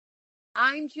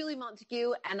I'm Julie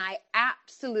Montague, and I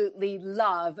absolutely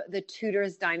love the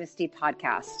Tudors Dynasty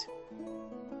podcast.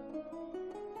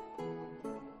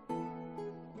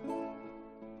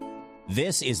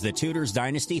 This is the Tudors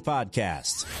Dynasty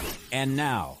podcast. And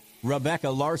now, Rebecca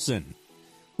Larson.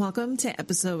 Welcome to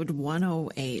episode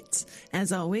 108.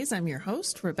 As always, I'm your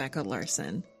host, Rebecca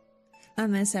Larson.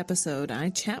 On this episode, I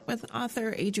chat with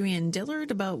author Adrienne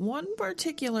Dillard about one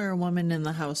particular woman in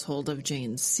the household of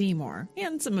Jane Seymour,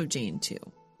 and some of Jane too.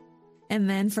 And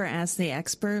then for Ask the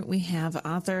Expert, we have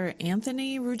author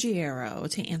Anthony Ruggiero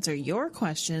to answer your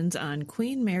questions on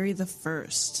Queen Mary I.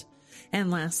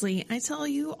 And lastly, I tell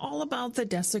you all about the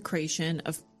desecration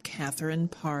of Catherine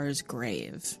Parr's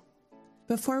grave.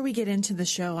 Before we get into the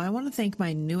show, I want to thank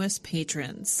my newest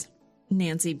patrons,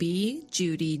 Nancy B.,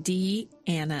 Judy D.,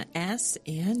 Anna S.,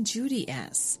 and Judy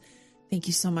S. Thank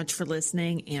you so much for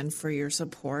listening and for your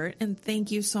support, and thank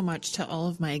you so much to all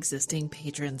of my existing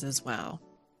patrons as well.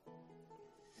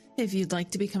 If you'd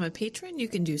like to become a patron, you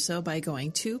can do so by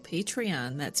going to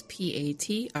Patreon. That's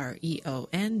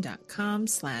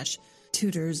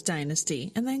patreon.com/Tudors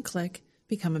Dynasty, and then click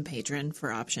Become a Patron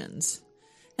for options.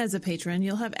 As a patron,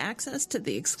 you'll have access to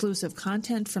the exclusive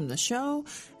content from the show,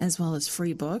 as well as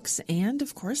free books, and,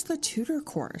 of course, the Tudor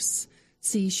course.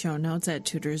 See show notes at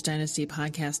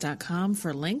tudorsdynastypodcast.com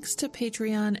for links to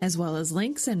Patreon, as well as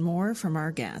links and more from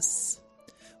our guests.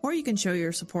 Or you can show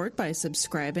your support by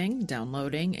subscribing,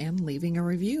 downloading, and leaving a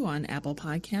review on Apple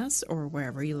Podcasts or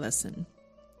wherever you listen.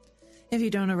 If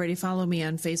you don't already follow me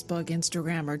on Facebook,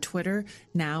 Instagram, or Twitter,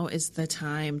 now is the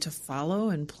time to follow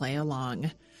and play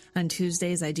along. On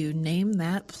Tuesdays, I do Name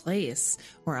That Place,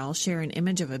 where I'll share an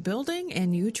image of a building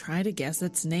and you try to guess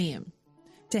its name.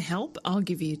 To help, I'll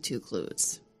give you 2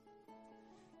 clues.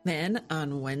 Then,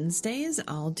 on Wednesdays,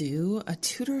 I'll do a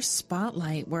Tudor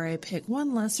Spotlight, where I pick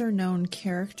one lesser-known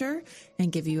character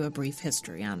and give you a brief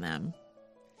history on them.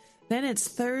 Then it's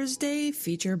Thursday,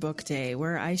 Feature Book Day,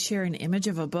 where I share an image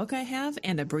of a book I have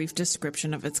and a brief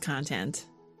description of its content.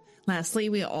 Lastly,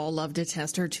 we all love to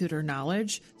test our Tudor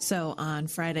knowledge, so on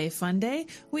Friday Fun Day,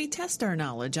 we test our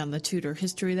knowledge on the Tudor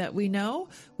history that we know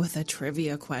with a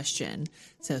trivia question.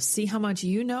 So see how much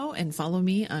you know and follow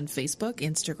me on Facebook,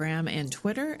 Instagram, and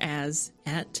Twitter as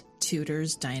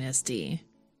 @Tudors Dynasty.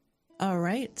 All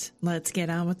right, let's get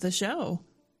on with the show.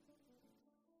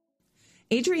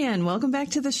 Adrienne, welcome back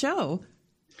to the show.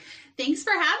 Thanks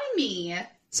for having me.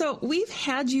 So we've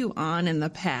had you on in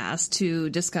the past to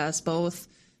discuss both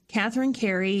Catherine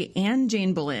Carey and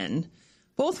Jane Boleyn,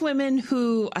 both women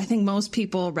who I think most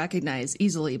people recognize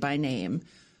easily by name.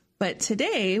 But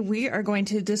today we are going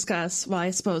to discuss, well,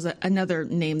 I suppose another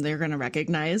name they're going to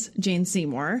recognize, Jane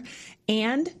Seymour,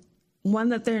 and one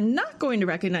that they're not going to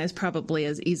recognize probably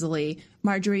as easily,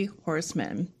 Marjorie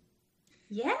Horseman.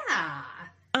 Yeah.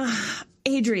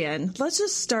 Adrienne, let's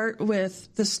just start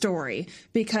with the story,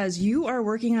 because you are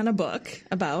working on a book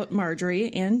about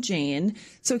Marjorie and Jane.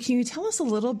 So can you tell us a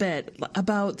little bit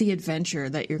about the adventure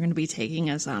that you're going to be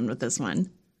taking us on with this one?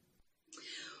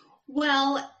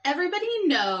 Well, everybody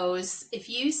knows if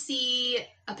you see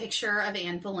a picture of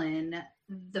Anne Boleyn,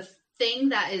 the thing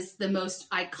that is the most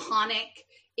iconic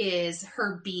is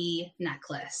her bee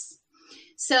necklace.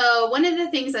 So one of the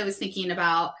things I was thinking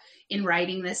about in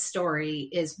writing this story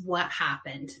is what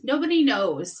happened. Nobody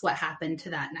knows what happened to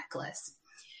that necklace.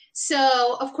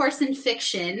 So, of course, in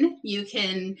fiction, you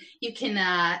can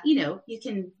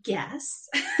guess.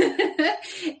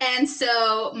 And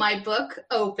so my book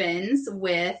opens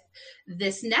with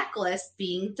this necklace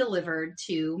being delivered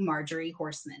to Marjorie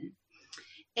Horseman.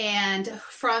 And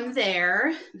from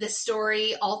there, the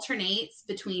story alternates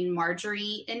between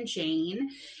Marjorie and Jane.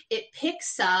 It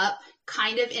picks up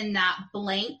kind of in that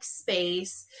blank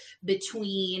space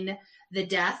between the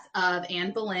death of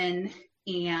Anne Boleyn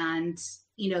and,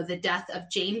 the death of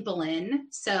Jane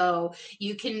Boleyn. So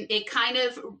it kind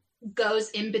of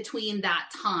goes in between that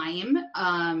time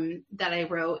that I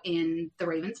wrote in The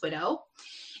Raven's Widow.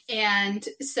 And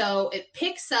so it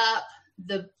picks up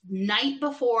the night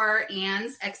before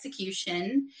Anne's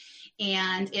execution,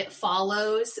 and it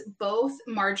follows both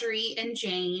Marjorie and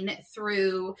Jane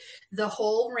through the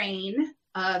whole reign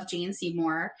of Jane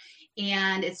Seymour,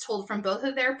 and it's told from both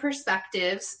of their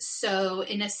perspectives. So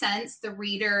in a sense, the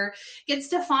reader gets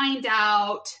to find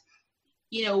out,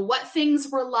 what things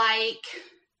were like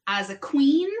as a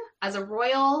queen, as a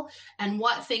royal, and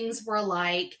what things were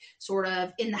like sort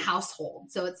of in the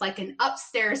household. So it's like an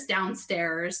upstairs,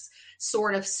 downstairs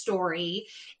sort of story,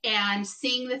 and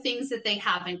seeing the things that they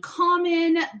have in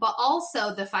common, but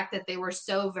also the fact that they were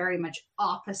so very much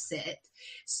opposite.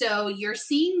 So you're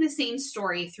seeing the same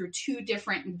story through 2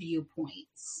 different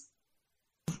viewpoints.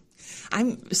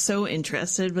 I'm so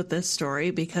interested with this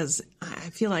story because I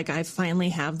feel like I finally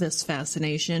have this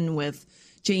fascination with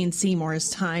Jane Seymour's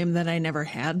time that I never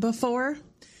had before.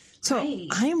 So Right.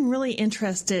 I'm really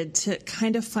interested to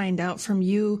kind of find out from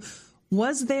you,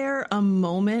 was there a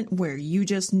moment where you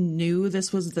just knew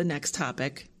this was the next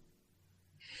topic?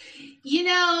 You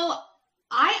know,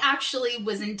 I actually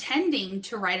was intending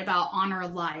to write about Honor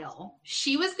Lyle.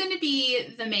 She was going to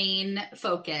be the main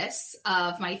focus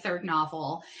of my third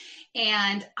novel.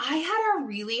 And I had a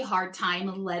really hard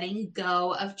time letting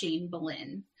go of Jane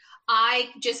Boleyn. I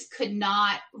just could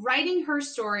not, writing her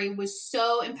story was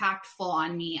so impactful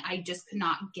on me. I just could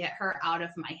not get her out of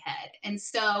my head. And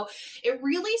so it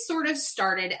really sort of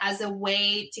started as a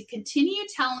way to continue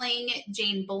telling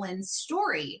Jane Boleyn's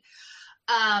story.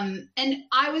 And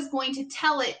I was going to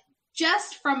tell it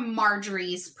just from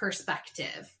Marjorie's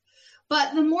perspective.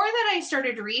 But the more that I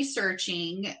started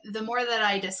researching, the more that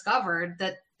I discovered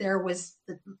that there was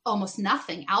almost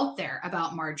nothing out there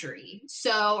about Marjorie.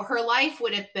 So her life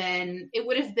would have been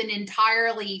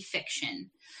entirely fiction,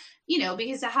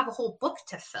 because I have a whole book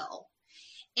to fill.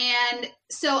 And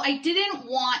so I didn't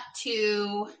want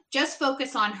to just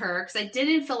focus on her because I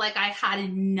didn't feel like I had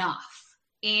enough.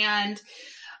 And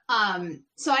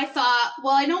so I thought,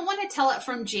 well, I don't want to tell it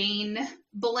from Jane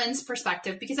Boleyn's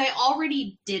perspective because I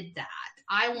already did that.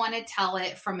 I want to tell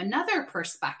it from another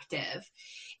perspective.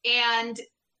 And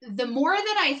the more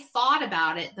that I thought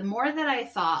about it, the more that I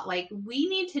thought, like, we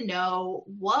need to know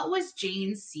what was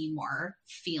Jane Seymour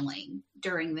feeling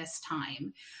during this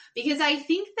time, because I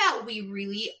think that we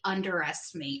really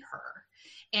underestimate her.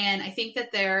 And I think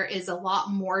that there is a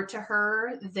lot more to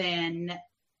her than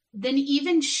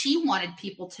even she wanted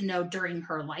people to know during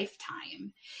her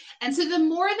lifetime. And so the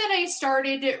more that I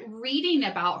started reading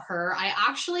about her, I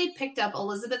actually picked up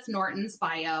Elizabeth Norton's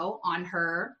bio on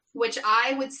her, which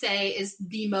I would say is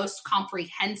the most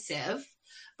comprehensive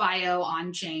bio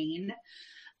on Jane.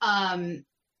 And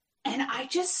I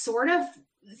just sort of,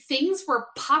 things were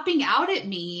popping out at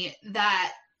me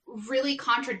that really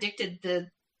contradicted the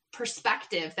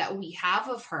perspective that we have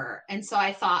of her. And so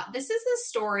I thought, this is a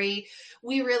story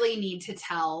we really need to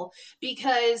tell,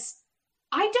 because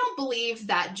I don't believe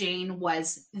that Jane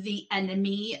was the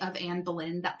enemy of Anne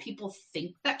Boleyn that people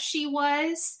think that she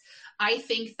was. I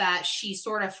think that she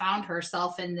sort of found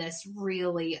herself in this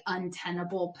really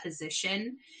untenable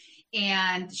position,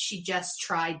 and she just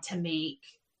tried to be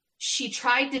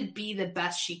the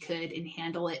best she could and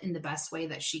handle it in the best way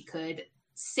that she could,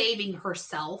 saving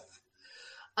herself.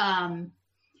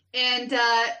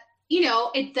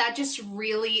 That just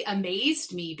really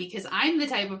amazed me, because I'm the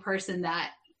type of person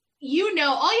that, all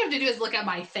you have to do is look at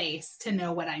my face to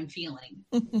know what I'm feeling.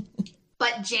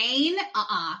 But Jane,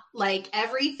 like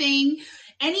anything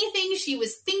she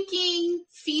was thinking,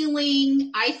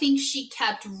 feeling, I think she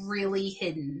kept really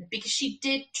hidden, because she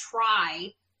did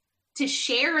try to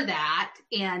share that.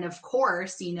 And of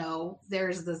course,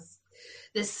 there's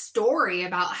this story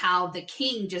about how the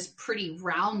king just pretty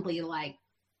roundly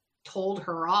told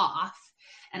her off.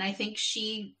 And I think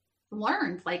she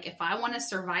learned, if I want to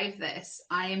survive this,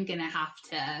 I am going to have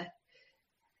to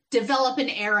develop an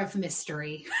air of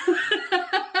mystery.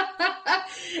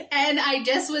 And I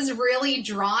just was really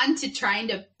drawn to trying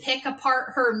to pick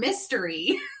apart her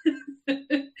mystery.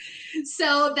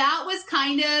 So that was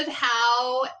kind of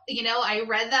how, I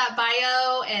read that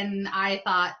bio and I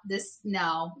thought,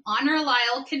 Honor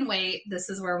Lyle can wait. This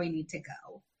is where we need to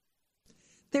go.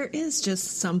 There is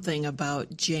just something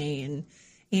about Jane,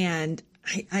 and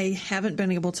I haven't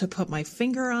been able to put my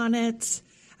finger on it.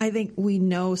 I think we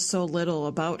know so little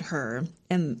about her,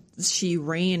 and she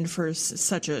reigned for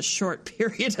such a short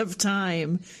period of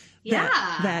time.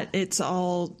 That it's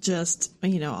all just,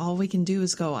 all we can do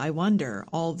is go, I wonder,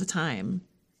 all the time.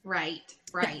 Right.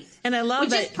 And I love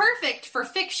that. Which is perfect for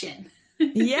fiction.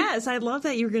 Yes, I love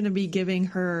that you're going to be giving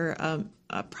her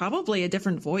probably a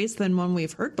different voice than one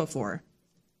we've heard before.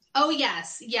 Oh,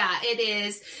 yes. Yeah, it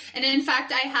is. And in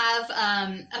fact, I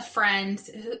have a friend,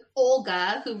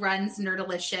 Olga, who runs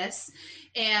Nerdalicious.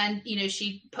 And,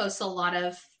 she posts a lot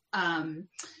of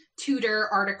Tudor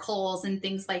articles and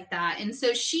things like that. And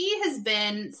so she has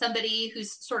been somebody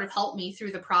who's sort of helped me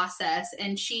through the process.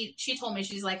 And she told me,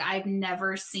 she's like, I've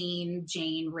never seen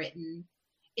Jane written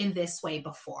in this way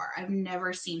before. I've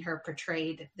never seen her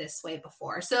portrayed this way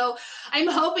before. So I'm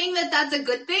hoping that that's a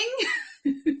good thing.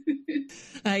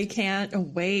 I can't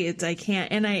wait. I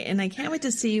can't wait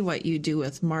to see what you do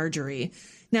with Marjorie.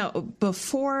 Now,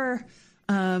 before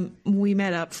we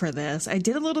met up for this, I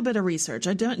did a little bit of research.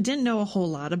 I didn't know a whole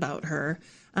lot about her.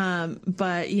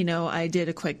 But, I did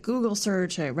a quick Google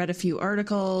search. I read a few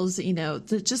articles,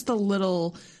 just the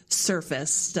little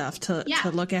surface stuff to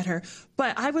look at her.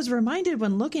 But I was reminded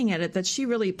when looking at it that she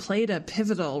really played a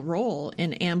pivotal role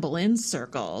in Anne Boleyn's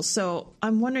circle. So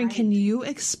I'm wondering, can you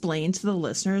explain to the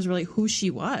listeners really who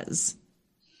she was?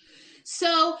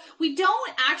 So we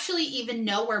don't actually even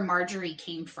know where Marjorie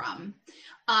came from.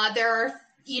 There are,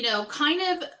 kind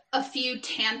of a few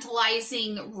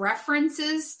tantalizing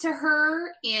references to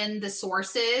her in the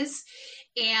sources.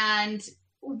 And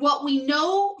what we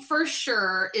know for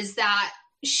sure is that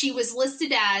she was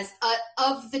listed as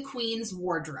of the Queen's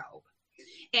wardrobe.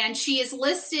 And she is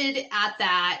listed at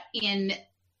that in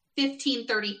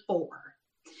 1534.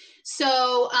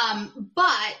 So,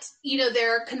 but,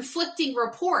 there are conflicting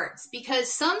reports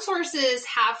because some sources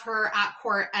have her at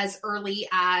court as early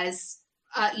as,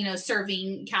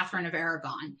 serving Catherine of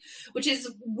Aragon, which is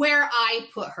where I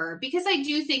put her, because I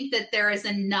do think that there is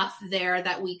enough there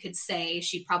that we could say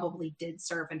she probably did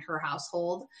serve in her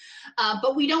household.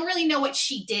 But we don't really know what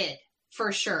she did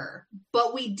for sure.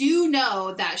 But we do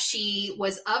know that she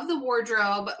was of the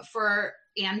wardrobe for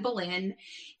Anne Boleyn,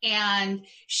 and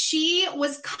she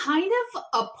was kind of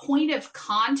a point of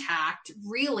contact,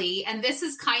 really. And this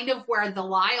is kind of where the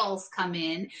Lyles come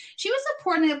in. She was a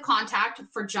point of contact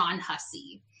for John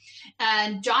Hussey.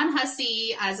 And John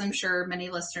Hussey, as I'm sure many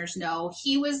listeners know,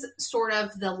 he was sort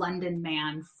of the London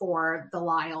man for the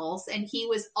Lyles, and he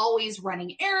was always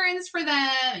running errands for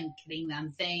them and getting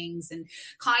them things and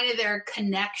kind of their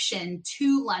connection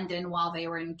to London while they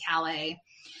were in Calais.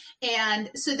 And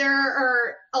so there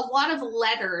are a lot of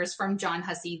letters from John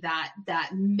Hussey that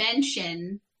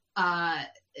mention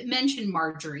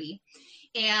Marjorie.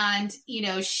 And,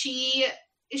 she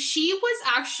was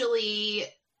actually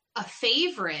a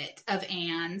favorite of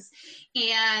Anne's.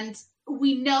 And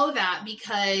we know that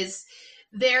because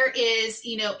there is,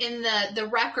 in the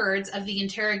records of the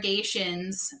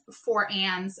interrogations for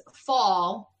Anne's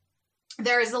fall,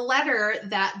 there is a letter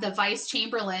that the Vice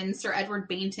Chamberlain, Sir Edward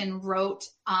Baynton, wrote,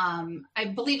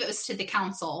 I believe it was to the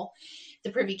council,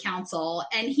 the Privy Council,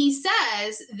 and he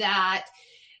says that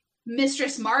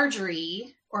Mistress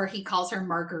Marjorie, or he calls her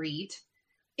Marguerite,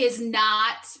 is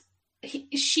not,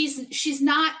 she's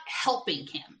not helping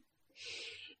him.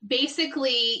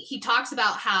 Basically, he talks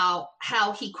about how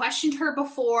he questioned her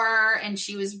before and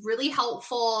she was really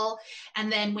helpful.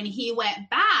 And then when he went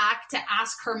back to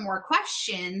ask her more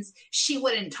questions, she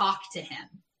wouldn't talk to him.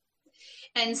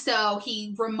 And so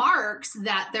he remarks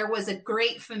that there was a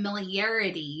great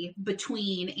familiarity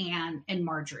between Anne and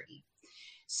Marjorie.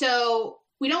 So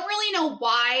we don't really know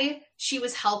why she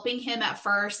was helping him at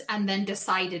first and then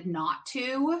decided not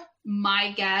to.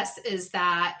 My guess is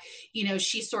that,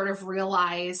 she sort of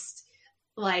realized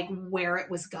like where it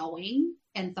was going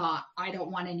and thought, I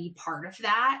don't want any part of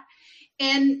that.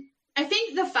 And I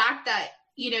think the fact that,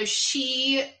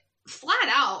 she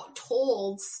flat out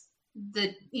told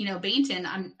the, Baynton,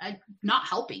 I'm not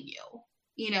helping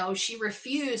you. She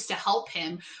refused to help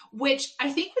him, which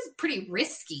I think was pretty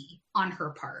risky on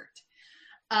her part.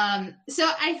 So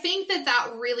I think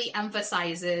that really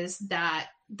emphasizes that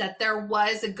there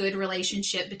was a good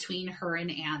relationship between her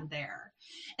and Anne there.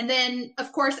 And then,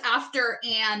 of course, after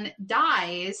Anne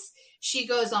dies, she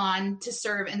goes on to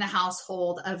serve in the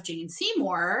household of Jane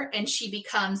Seymour, and she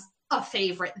becomes a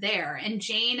favorite there. And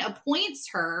Jane appoints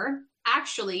her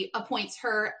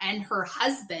and her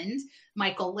husband,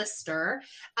 Michael Lister,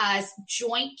 as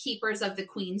joint keepers of the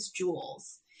Queen's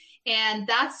jewels. And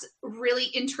that's really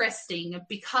interesting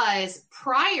because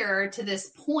prior to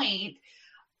this point,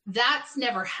 that's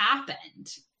never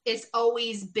happened. It's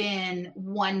always been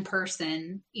one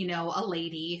person, a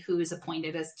lady who's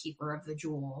appointed as keeper of the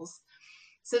jewels.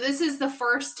 So this is the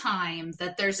first time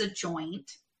that there's a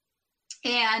joint.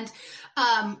 And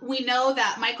we know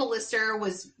that Michael Lister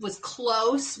was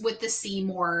close with the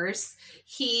Seymours.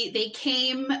 They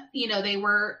came, they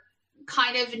were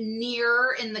kind of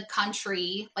near in the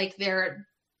country, like their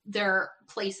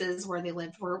places where they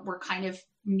lived were kind of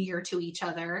near to each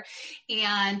other.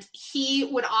 And he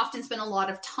would often spend a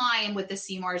lot of time with the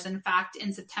Seymours. In fact,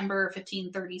 in September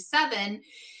 1537,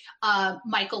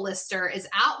 Michael Lister is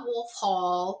at Wolf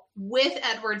Hall with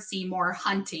Edward Seymour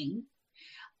hunting.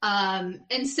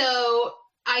 And so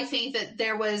I think that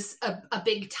there was a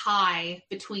big tie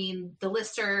between the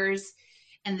Listers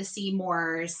and the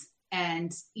Seymours,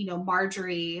 and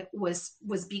Marjorie was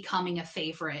becoming a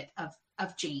favorite of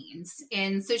of Jane's.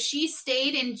 And so she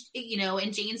stayed in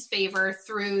Jane's favor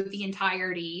through the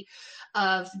entirety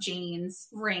of Jane's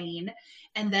reign.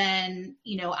 And then,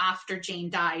 after Jane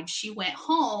died, she went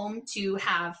home to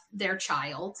have their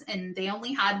child, and they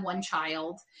only had one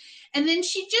child. And then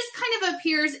she just kind of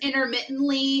appears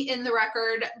intermittently in the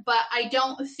record, but I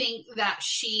don't think that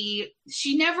she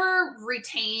never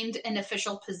retained an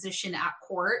official position at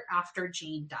court after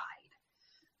Jane died.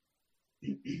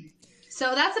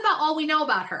 So that's about all we know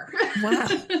about her. Wow.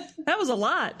 That was a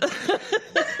lot.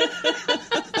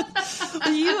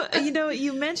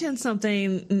 You mentioned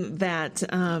something that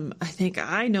I think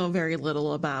I know very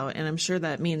little about, and I'm sure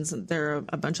that means there are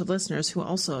a bunch of listeners who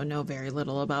also know very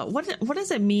little about. What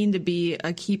does it mean to be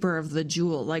a keeper of the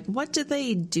jewel? Like, what do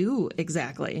they do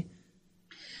exactly?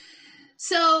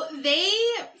 So they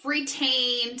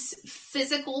retained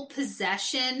physical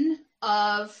possession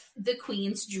of the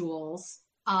Queen's jewels.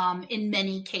 In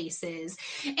many cases.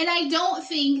 And I don't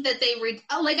think that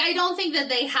I don't think that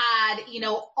they had,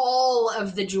 all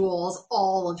of the jewels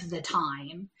all of the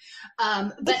time.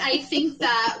 But I think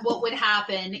that what would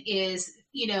happen is,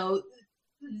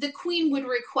 the Queen would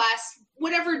request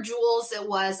whatever jewels it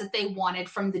was that they wanted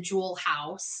from the jewel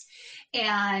house.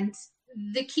 And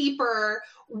the keeper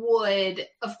would,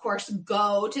 of course,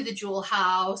 go to the jewel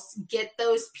house, get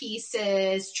those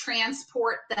pieces,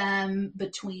 transport them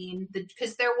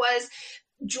because there was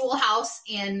jewel house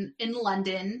in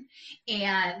London.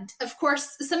 And of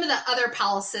course, some of the other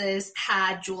palaces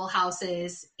had jewel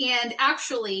houses. And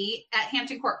actually at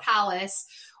Hampton Court Palace,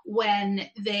 when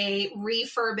they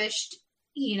refurbished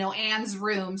Anne's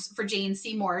rooms for Jane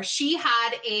Seymour, she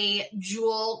had a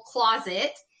jewel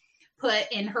closet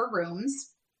put in her rooms.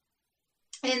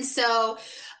 And so,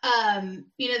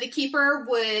 the keeper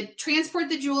would transport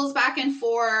the jewels back and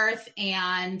forth.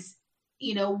 And,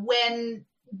 when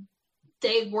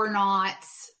they were not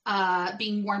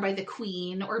being worn by the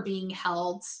Queen or being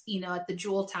held, at the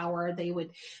jewel tower, they would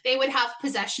have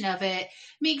possession of it,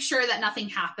 make sure that nothing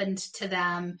happened to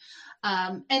them.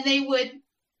 And they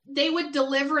would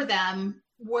deliver them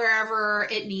wherever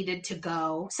it needed to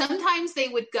go. Sometimes they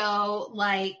would go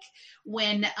like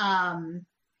when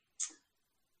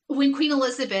Queen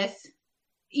Elizabeth,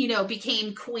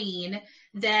 became queen,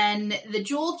 then the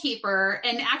jewel keeper,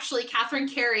 and actually Catherine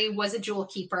Carey was a jewel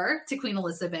keeper to Queen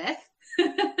Elizabeth.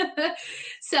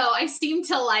 So I seem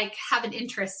to have an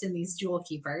interest in these jewel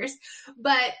keepers,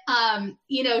 but,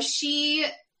 she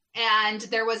and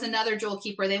there was another jewel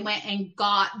keeper. They went and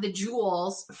got the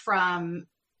jewels from,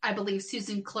 I believe,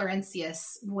 Susan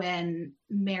Clarencius when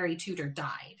Mary Tudor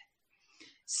died.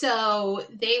 So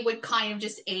they would kind of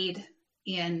just aid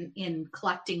in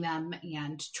collecting them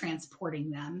and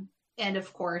transporting them. And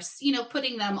of course,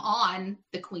 putting them on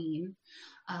the Queen,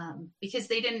 because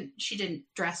she didn't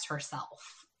dress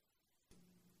herself.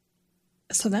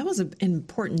 So that was an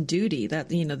important duty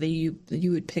that, you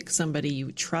would pick somebody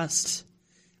you trust.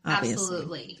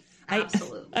 Obviously.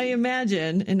 Absolutely. I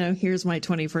imagine, and now here's my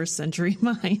 21st century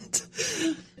mind.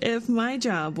 If my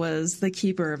job was the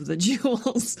keeper of the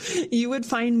jewels, you would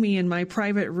find me in my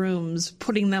private rooms,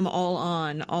 putting them all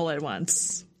on all at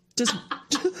once.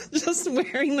 Just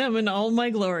wearing them in all my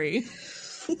glory.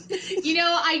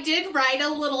 I did write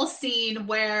a little scene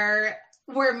where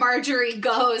Marjorie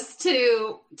goes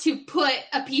to put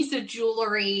a piece of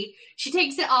jewelry. She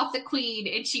takes it off the Queen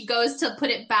and she goes to put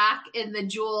it back in the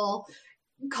jewel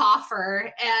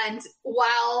coffer, and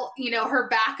while her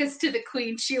back is to the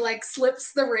Queen, she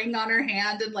slips the ring on her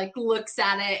hand and looks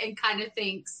at it and kind of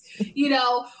thinks,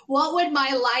 what would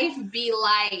my life be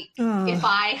like if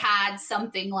I had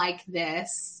something like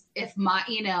this, if my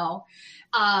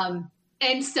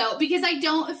and so, because I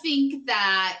don't think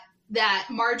that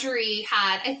Marjorie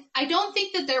had, I don't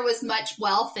think that there was much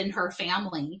wealth in her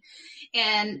family.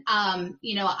 And,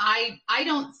 I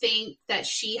don't think that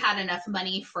she had enough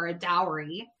money for a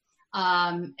dowry.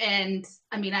 And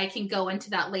I mean, I can go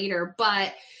into that later,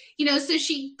 but, so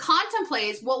she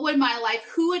contemplates, who would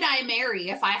I marry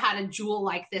if I had a jewel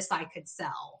like this I could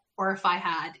sell? Or if I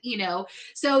had,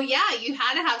 so yeah, you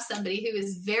had to have somebody who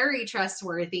is very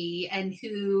trustworthy and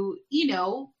who,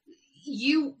 you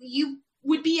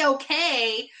would be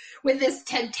okay with this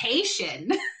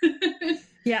temptation.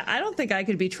 Yeah, I don't think I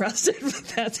could be trusted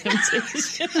with that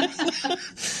temptation.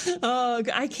 Oh,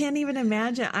 I can't even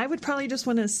imagine. I would probably just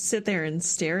want to sit there and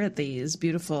stare at these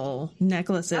beautiful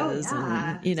necklaces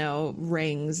and,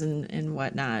 rings and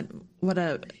whatnot. What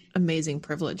a amazing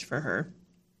privilege for her.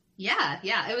 Yeah.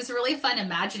 It was really fun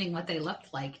imagining what they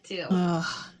looked like, too.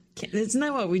 Oh, isn't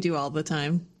that what we do all the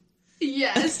time?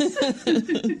 Yes.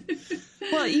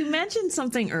 Well, you mentioned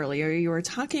something earlier. You were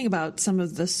talking about some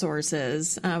of the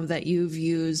sources that you've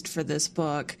used for this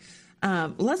book.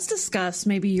 Let's discuss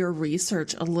maybe your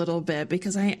research a little bit,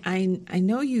 because I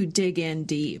know you dig in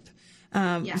deep.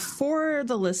 For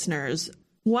the listeners,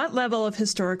 what level of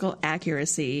historical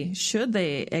accuracy should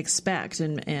they expect,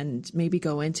 and maybe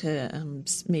go into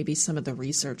maybe some of the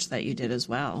research that you did as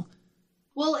well?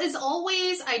 Well, as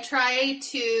always, I try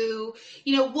to,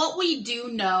 what we do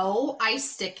know, I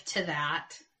stick to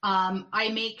that. I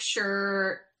make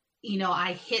sure,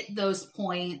 I hit those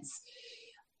points.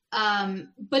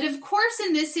 But of course,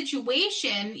 in this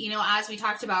situation, as we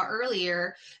talked about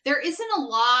earlier, there isn't a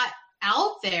lot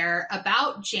out there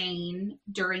about Jane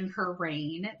during her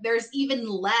reign. There's even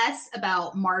less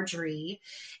about Marjorie.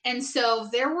 And so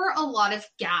there were a lot of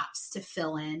gaps to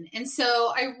fill in. And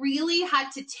so I really had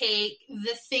to take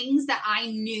the things that I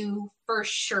knew for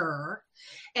sure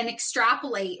and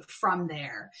extrapolate from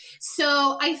there.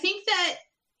 So I think that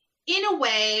in a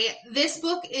way, this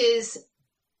book is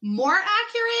more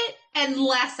accurate and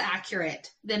less accurate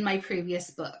than my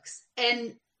previous books.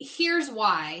 And here's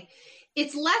why.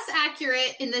 It's less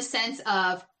accurate in the sense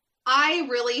of I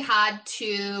really had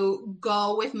to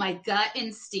go with my gut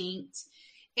instinct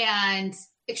and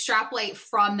extrapolate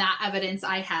from that evidence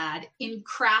I had in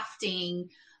crafting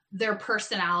their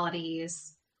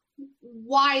personalities,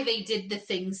 why they did the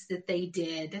things that they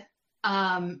did.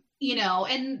 And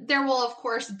there will, of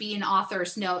course, be an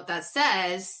author's note that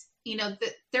says,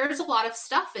 that there's a lot of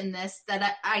stuff in this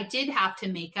that I did have to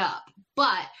make up.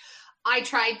 But I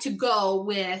tried to go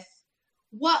with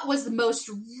what was the most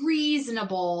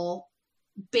reasonable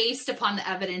based upon the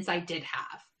evidence I did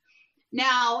have.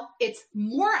 Now, it's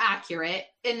more accurate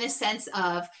in the sense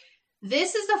of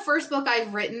this is the first book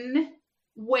I've written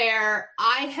where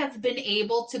I have been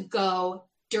able to go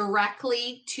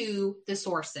directly to the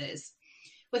sources.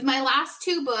 With my last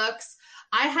two books,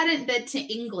 I hadn't been to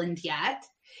England yet.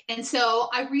 And so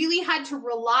I really had to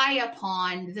rely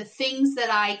upon the things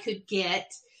that I could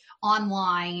get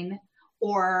online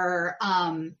or,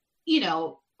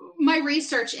 my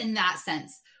research in that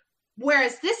sense.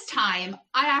 Whereas this time,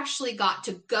 I actually got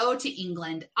to go to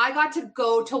England. I got to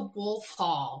go to Wolf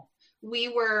Hall. We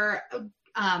were,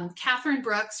 Catherine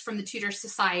Brooks from the Tudor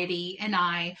Society and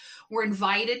I were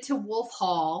invited to Wolf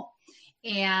Hall,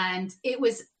 and it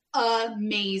was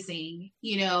amazing.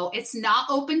 It's not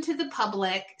open to the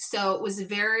public, so it was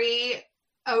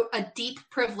a deep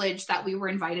privilege that we were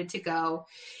invited to go.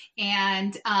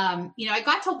 And, I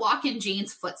got to walk in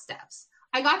Jane's footsteps.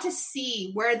 I got to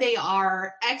see where they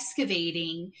are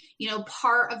excavating,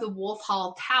 part of the Wolf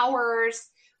Hall towers,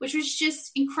 which was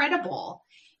just incredible.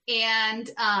 And,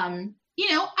 I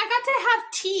got to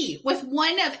have tea with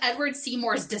one of Edward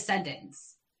Seymour's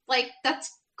descendants. Like,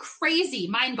 that's crazy,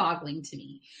 mind-boggling to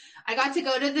me. I got to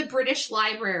go to the British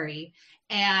Library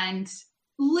and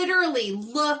literally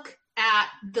look at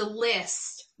the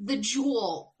list, the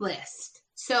jewel list.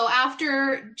 So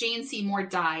after Jane Seymour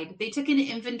died, they took an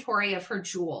inventory of her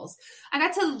jewels. I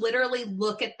got to literally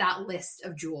look at that list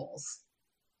of jewels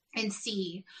and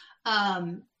see,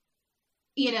 and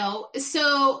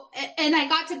I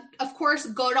got to, of course,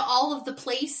 go to all of the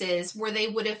places where they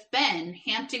would have been,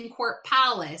 Hampton Court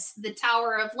Palace, the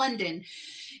Tower of London.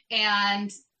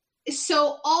 And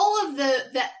so all of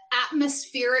the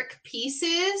atmospheric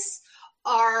pieces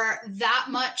are that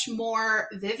much more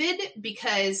vivid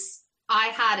because I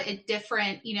had a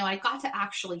different, I got to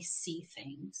actually see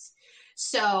things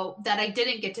so that I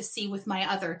didn't get to see with my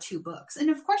other two books. And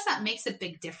of course that makes a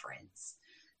big difference.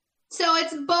 So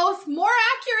it's both more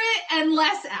accurate and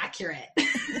less accurate.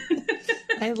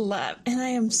 And I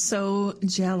am so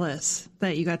jealous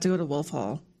that you got to go to Wolf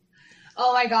Hall.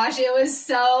 Oh my gosh, it was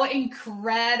so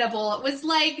incredible. It was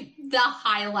like the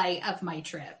highlight of my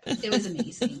trip. It was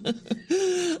amazing.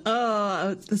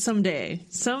 Oh, someday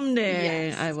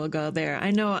yes. I will go there.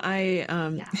 I know I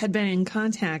had been in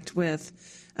contact with,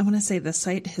 I want to say, the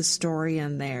site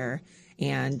historian there.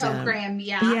 And Graham,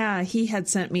 yeah. Yeah, he had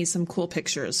sent me some cool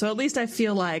pictures. So at least I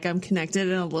feel like I'm connected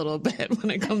in a little bit when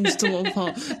it comes to Wolf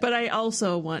Hall. But I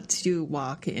also want to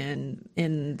walk in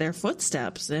their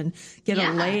footsteps and get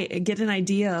an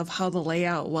idea of how the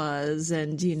layout was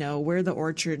and, where the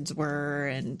orchards were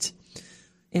and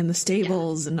the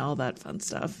stables and all that fun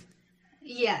stuff.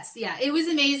 Yes, yeah, it was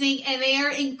amazing. And they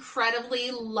are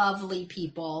incredibly lovely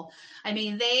people. I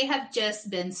mean, they have just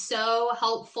been so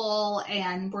helpful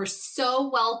and were so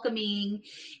welcoming.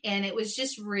 And it was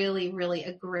just really, really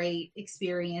a great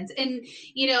experience. And,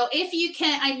 you know, if you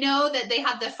can, I know that they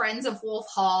have the Friends of Wolf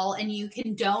Hall and you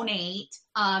can donate.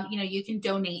 You know, you can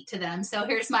donate to them. So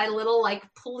here's my little like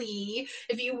plea.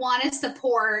 If you want to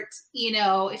support, you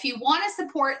know, if you want to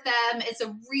support them, it's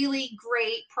a really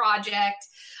great project.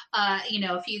 You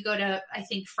know, if you go to, I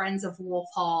think, Friends of Wolf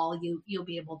Hall, you'll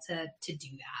be able to do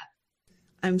that.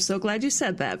 I'm so glad you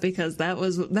said that, because that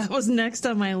was next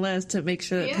on my list, to make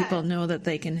sure that people know that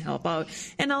they can help out.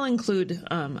 And I'll include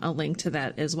a link to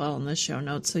that as well in the show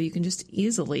notes, so you can just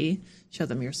easily show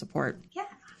them your support. Yeah.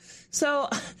 So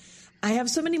I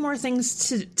have so many more things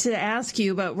to ask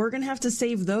you, but we're going to have to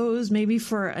save those maybe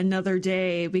for another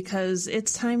day, because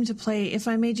it's time to play If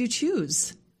I Made You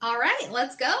Choose. All right,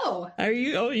 let's go. Are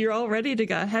you? Oh, you're all ready to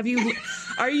go.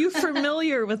 Are you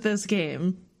familiar with this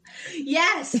game?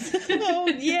 Yes. Oh,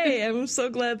 yay. I'm so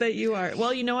glad that you are.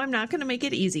 Well, you know, I'm not going to make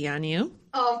it easy on you.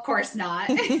 Oh, of course not.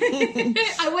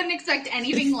 I wouldn't expect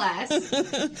anything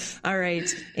less. All right,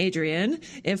 Adrienne,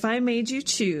 if I made you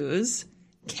choose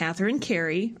Catherine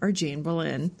Carey or Jane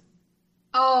Boleyn.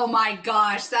 Oh my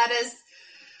gosh, that is.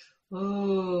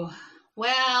 Ooh.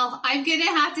 Well, I'm going to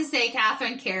have to say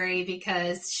Catherine Carey,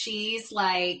 because she's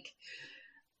like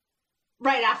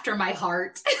right after my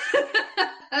heart.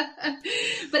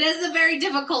 But it's a very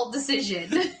difficult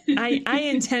decision. I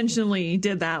intentionally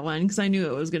did that one because I knew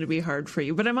it was going to be hard for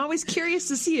you. But I'm always curious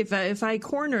to see if I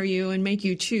corner you and make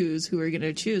you choose who we're going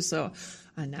to choose. So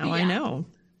now I know.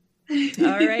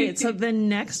 All right. So the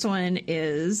next one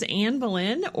is Anne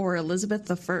Boleyn or Elizabeth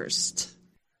I.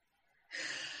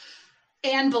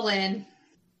 Anne Boleyn.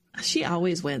 She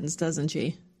always wins, doesn't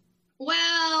she? Well,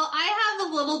 I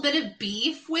have a little bit of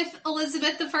beef with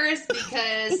Elizabeth I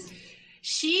because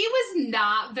she was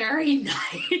not very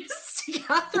nice to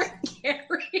Catherine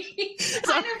Carey.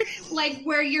 Kind of like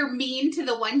where you're mean to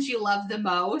the ones you love the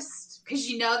most, because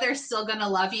you know they're still going to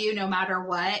love you no matter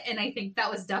what. And I think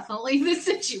that was definitely the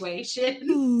situation.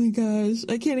 Oh my gosh,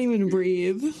 I can't even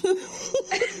breathe.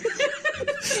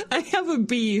 I have a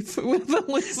beef with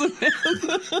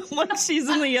Elizabeth like she's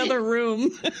in the other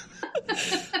room.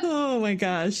 Oh my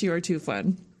gosh, you are too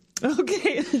fun.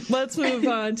 Okay, let's move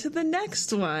on to the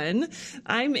next one.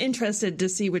 I'm interested to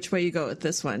see which way you go with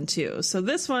this one too. So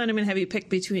this one, I'm going to have you pick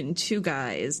between two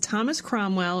guys, Thomas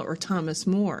Cromwell or Thomas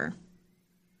More.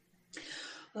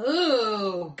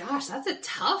 Oh gosh, that's a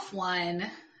tough one.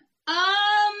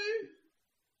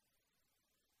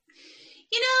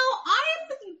 You know,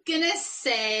 I'm gonna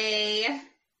say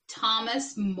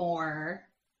Thomas More.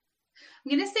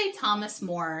 I'm gonna say Thomas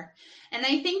More. And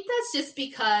I think that's just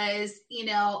because, you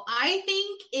know, I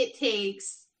think it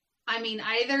takes, I mean,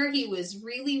 either he was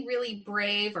really, really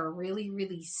brave or really,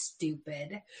 really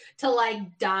stupid to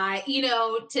like die, you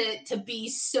know, to be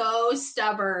so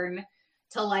stubborn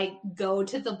to like go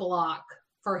to the block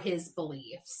for his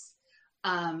beliefs.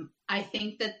 I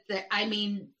think that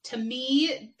to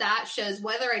me, that shows,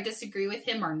 whether I disagree with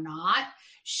him or not,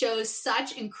 shows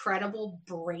such incredible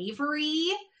bravery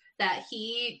that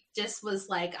he just was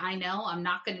like, I know I'm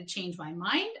not going to change my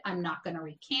mind. I'm not going to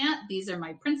recant. These are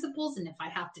my principles. And if I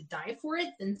have to die for it,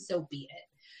 then so be it.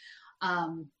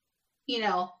 You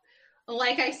know,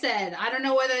 like I said, I don't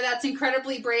know whether that's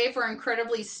incredibly brave or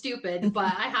incredibly stupid,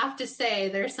 but I have to say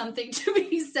there's something to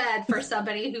be said for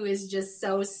somebody who is just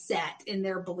so set in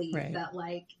their belief that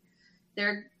like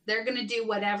they're going to do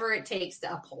whatever it takes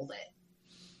to uphold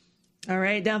it. All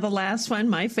right. Now the last one,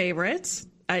 my favorite.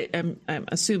 I'm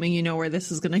assuming you know where this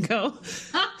is going to go.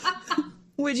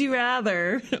 Would you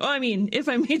rather? Oh, I mean, if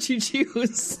I made you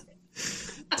choose.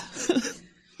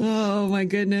 Oh my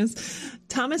goodness.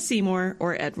 Thomas Seymour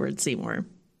or Edward Seymour?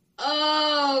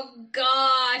 Oh,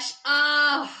 gosh.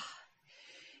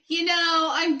 You know,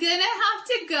 I'm going to have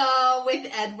to go with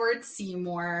Edward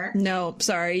Seymour. No,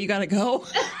 sorry. You got to go.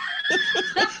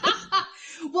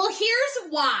 Well, here's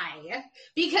why.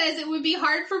 Because it would be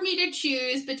hard for me to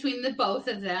choose between the both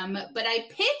of them. But I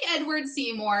pick Edward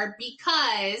Seymour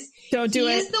because he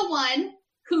is the one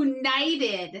who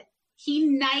knighted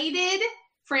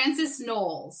Francis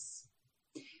Knowles.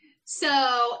 So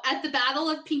at the Battle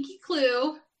of Pinky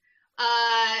Cleugh,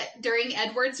 during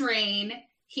Edward's reign,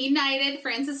 he knighted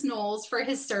Francis Knowles for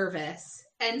his service.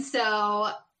 And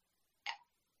so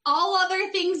all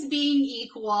other things being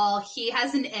equal, he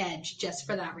has an edge just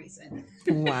for that reason.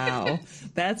 Wow.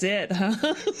 That's it, huh?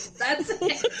 That's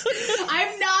it.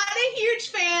 I'm not a huge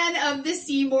fan of the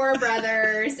Seymour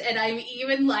brothers, and I'm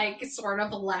even like sort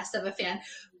of less of a fan.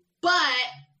 But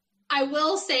I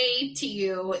will say to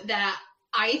you that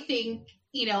I think,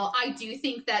 I do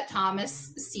think that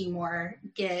Thomas Seymour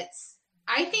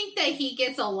I think that he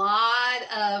gets a lot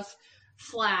of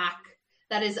flack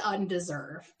that is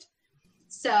undeserved.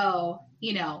 So,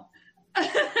 he's still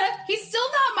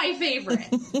not my favorite,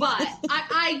 but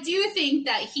I do think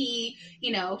that he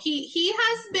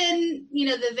has been,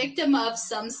 the victim of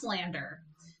some slander.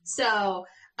 So,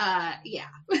 yeah.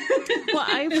 Well,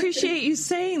 I appreciate you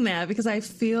saying that because I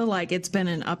feel like it's been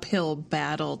an uphill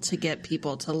battle to get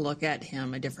people to look at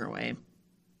him a different way.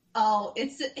 Oh,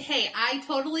 hey, I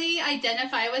totally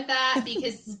identify with that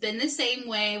because it's been the same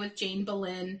way with Jane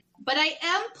Boleyn. But I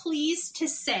am pleased to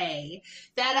say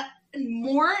that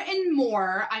more and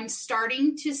more I'm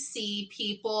starting to see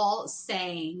people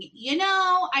saying,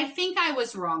 I think I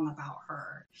was wrong about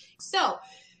her. So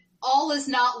all is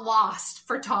not lost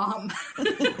for Tom.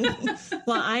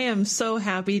 Well, I am so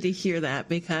happy to hear that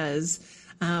because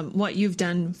what you've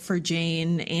done for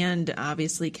Jane and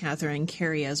obviously Catherine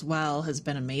Carey as well has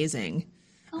been amazing.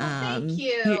 Oh, thank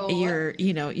you.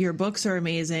 Your books are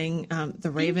amazing.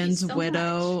 The Raven's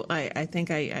Widow. I think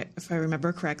if I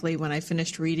remember correctly, when I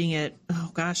finished reading it,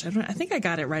 oh gosh, I think I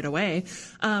got it right away.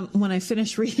 When I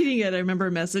finished reading it, I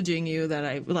remember messaging you that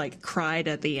I cried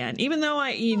at the end, even though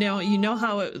you know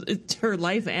how her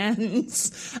life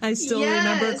ends. I still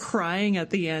remember crying at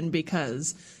the end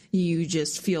because you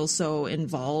just feel so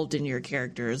involved in your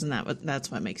characters, and that's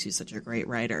what makes you such a great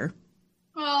writer.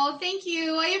 Oh, thank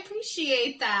you. I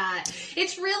appreciate that.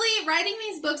 It's really, writing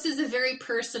these books is a very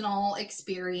personal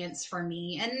experience for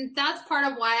me. And that's part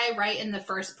of why I write in the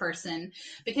first person,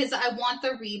 because I want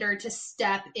the reader to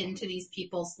step into these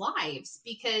people's lives,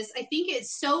 because I think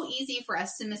it's so easy for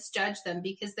us to misjudge them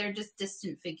because they're just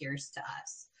distant figures to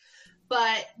us.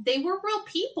 But they were real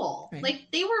people. Right.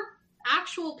 They were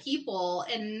actual people,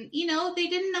 and they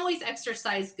didn't always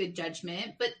exercise good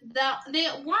judgment, but they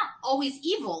weren't always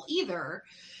evil either.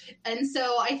 And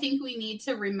so I think we need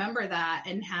to remember that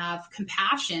and have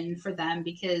compassion for them,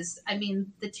 because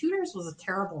the Tudors was a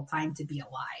terrible time to be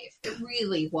alive. It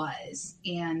really was.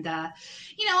 And I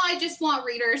just want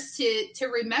readers to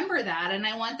remember that, and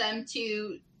I want them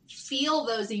to feel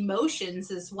those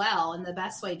emotions as well, and the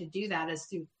best way to do that is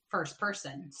through first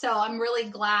person. So I'm really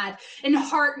glad and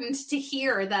heartened to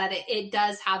hear that it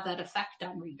does have that effect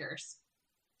on readers.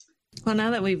 Well,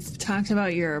 now that we've talked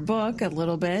about your book a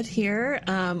little bit here,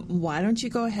 why don't you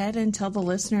go ahead and tell the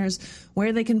listeners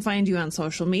where they can find you on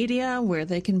social media, where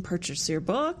they can purchase your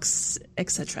books,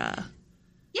 etc.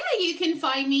 Yeah, you can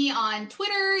find me on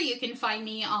Twitter. You can find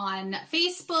me on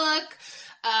Facebook.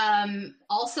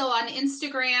 Also on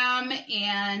Instagram,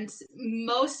 and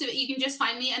most of it, you can just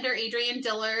find me under Adrienne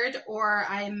Dillard, or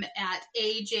I'm at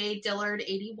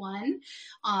AJDillard81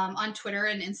 on Twitter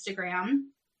and Instagram.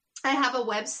 I have a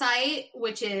website,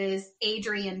 which is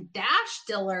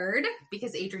Adrienne-Dillard,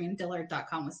 because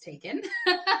AdrienneDillard.com was taken.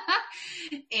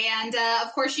 And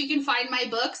of course, you can find my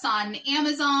books on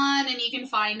Amazon, and you can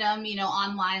find them,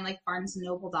 online, like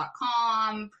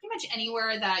BarnesandNoble.com. Pretty much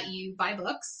anywhere that you buy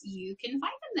books, you can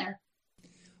find them there.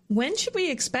 When should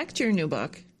we expect your new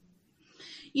book?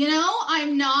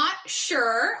 I'm not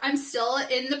sure. I'm still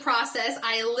in the process.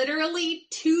 I literally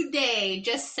today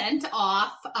just sent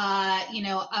off, my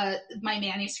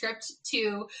manuscript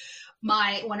to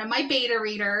one of my beta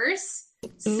readers.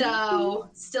 So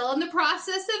still in the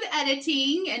process of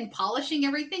editing and polishing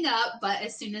everything up. But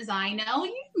as soon as I know,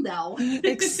 you know.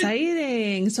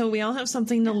 Exciting. So we all have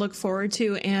something to look forward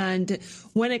to. And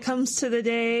when it comes to the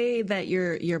day that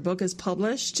your book is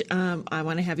published, I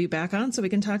want to have you back on so we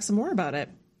can talk some more about it.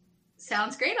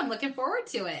 Sounds great. I'm looking forward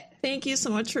to it. Thank you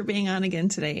so much for being on again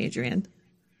today, Adrienne.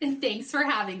 Thanks for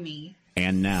having me.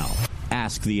 And now,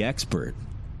 Ask the Expert.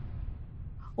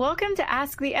 Welcome to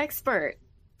Ask the Expert.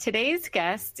 Today's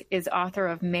guest is author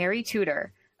of Mary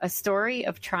Tudor, A Story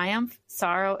of Triumph,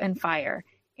 Sorrow, and Fire,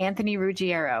 Anthony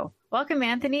Ruggiero. Welcome,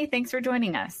 Anthony. Thanks for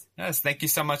joining us. Yes, thank you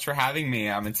so much for having me.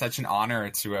 It's such an honor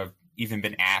to have even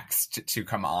been asked to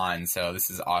come on. So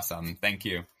this is awesome. Thank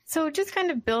you. So just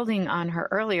kind of building on her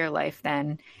earlier life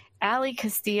then, Allie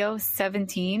Castillo,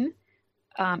 17,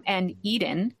 and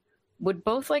Eden would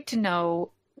both like to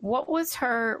know, what was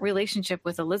her relationship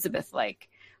with Elizabeth like?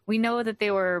 We know that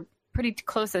they were pretty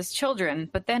close as children,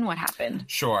 but then what happened?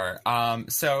 Sure.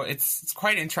 So it's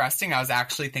quite interesting. I was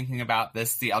actually thinking about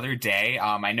this the other day.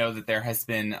 I know that there has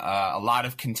been a lot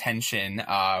of contention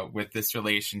with this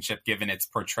relationship given its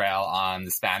portrayal on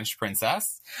The Spanish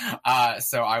Princess.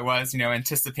 So I was,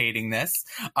 anticipating this.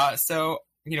 So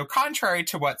contrary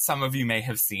to what some of you may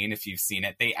have seen, if you've seen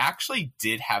it, they actually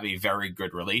did have a very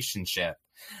good relationship.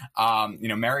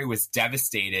 Mary was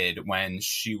devastated when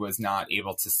she was not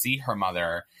able to see her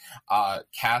mother.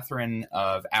 Catherine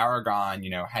of Aragon,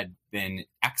 had been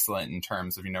excellent in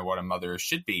terms of, what a mother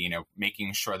should be,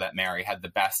 making sure that Mary had the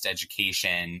best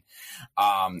education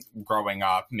growing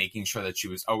up, making sure that she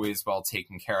was always well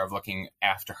taken care of, looking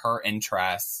after her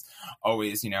interests,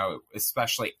 always,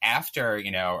 especially after,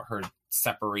 her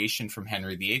separation from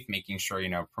Henry VIII, making sure,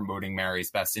 promoting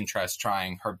Mary's best interest,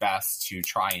 trying her best to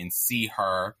try and see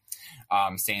her.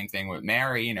 Same thing with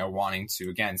Mary, wanting to,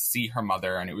 again, see her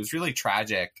mother. And it was really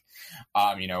tragic,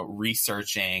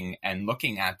 researching and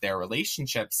looking at their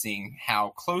relationship, seeing how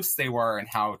close they were and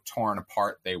how torn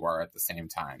apart they were at the same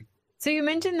time. So you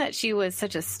mentioned that she was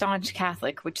such a staunch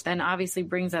Catholic, which then obviously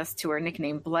brings us to her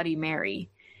nickname, Bloody Mary.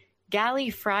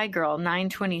 Galley Fry Girl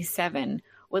 927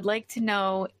 would like to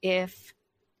know if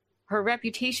her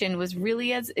reputation was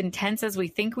really as intense as we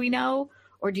think we know,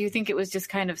 or do you think it was just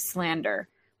kind of slander?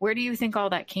 Where do you think all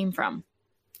that came from?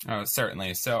 Oh,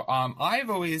 certainly. So I've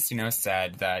always,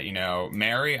 said that,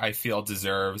 Mary, I feel,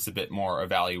 deserves a bit more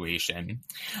evaluation.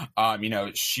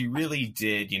 She really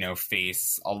did,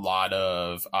 face a lot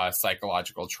of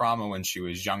psychological trauma when she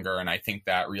was younger. And I think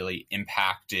that really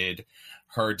impacted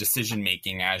her decision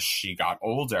making as she got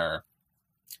older.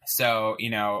 So,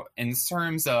 in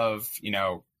terms of,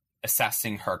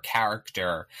 assessing her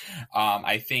character,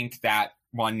 I think that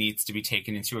one needs to be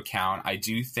taken into account. I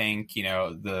do think,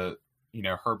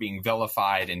 her being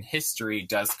vilified in history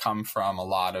does come from a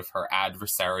lot of her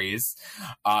adversaries,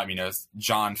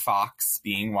 John Fox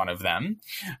being one of them,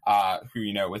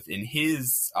 who, within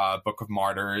his Book of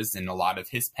Martyrs and a lot of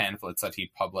his pamphlets that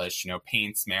he published,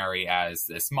 paints Mary as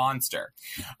this monster.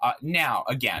 Now,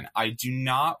 again, I do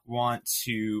not want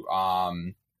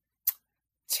to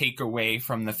take away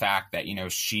from the fact that,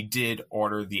 she did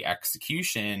order the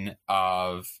execution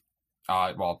of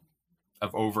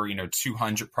over,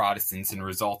 200 Protestants and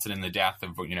resulted in the death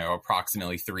of,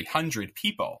 approximately 300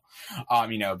 people.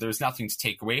 There's nothing to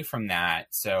take away from that.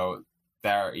 So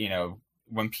there,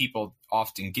 when people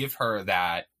often give her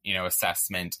that,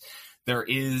 assessment, there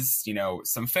is,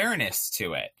 some fairness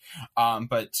to it.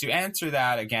 But to answer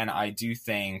that, again, I do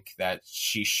think that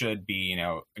she should be,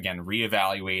 again,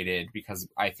 reevaluated, because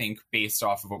I think based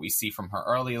off of what we see from her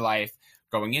early life,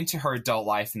 going into her adult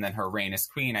life, and then her reign as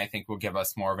queen, I think will give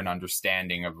us more of an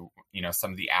understanding of,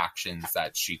 some of the actions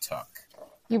that she took.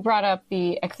 You brought up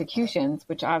the executions,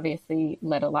 which obviously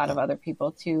led a lot of other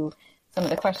people to some of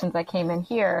the questions that came in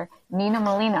here. Nina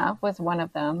Molina was one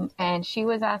of them, and she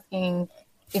was asking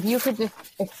if you could just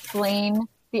explain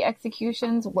the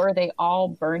executions. Were they all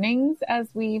burnings, as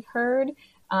we've heard?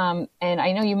 And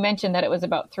I know you mentioned that it was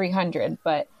about 300,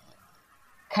 but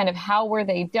kind of how were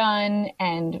they done,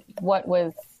 and what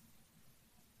was,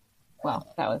 Yeah,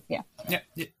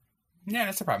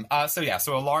 that's a problem.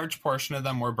 So a large portion of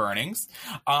them were burnings.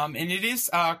 And it is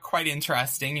quite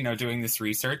interesting, doing this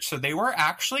research. So they were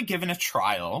actually given a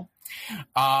trial.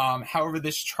 However,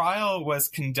 this trial was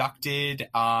conducted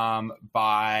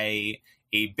by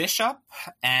a bishop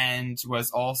and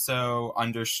was also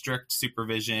under strict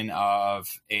supervision of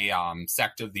a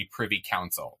sect of the Privy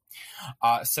Council.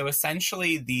 So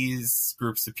essentially, these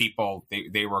groups of people,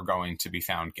 they were going to be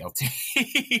found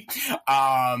guilty.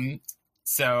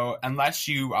 So unless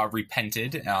you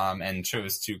repented and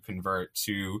chose to convert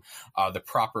to the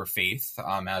proper faith,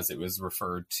 as it was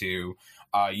referred to,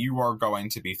 you are going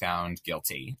to be found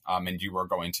guilty, and you are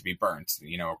going to be burnt,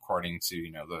 according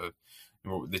to,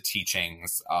 the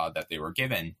teachings that they were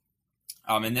given.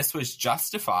 And this was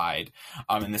justified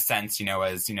in the sense,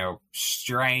 as,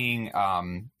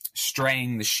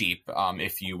 straying the sheep,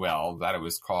 if you will, that it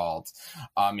was called,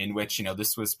 in which,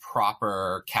 this was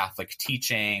proper Catholic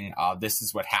teaching. This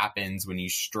is what happens when you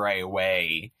stray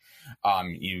away.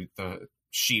 The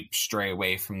sheep stray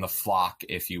away from the flock,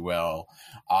 if you will.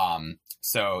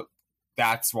 So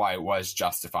that's why it was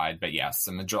justified. But yes,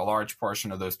 a large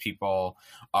portion of those people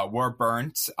were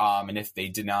burnt. And if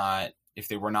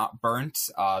they were not burnt,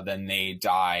 then they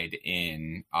died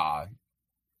in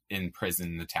prison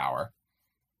in the Tower.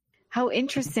 How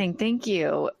interesting. Thank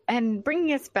you. And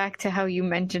bringing us back to how you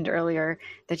mentioned earlier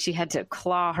that she had to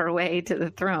claw her way to the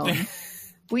throne.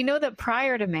 We know that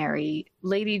prior to Mary,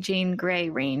 Lady Jane Grey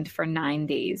reigned for 9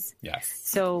 days. Yes.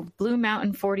 So Blue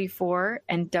Mountain 44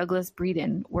 and Douglas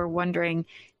Breeden were wondering,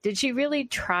 did she really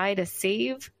try to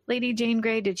save Lady Jane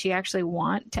Grey? Did she actually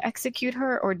want to execute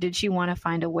her, or did she want to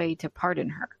find a way to pardon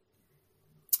her?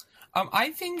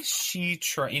 I think she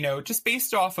tried, just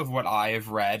based off of what I have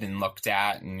read and looked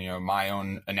at and, my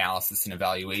own analysis and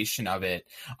evaluation of it,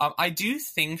 I do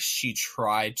think she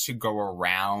tried to go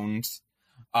around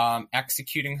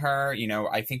executing her.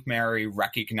 I think Mary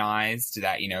recognized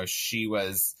that, she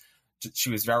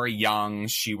was very young.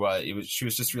 She was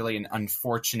just really an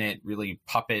unfortunate, really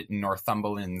puppet in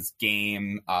Northumberland's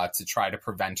game to try to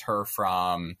prevent her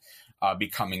from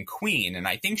becoming queen. And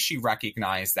I think she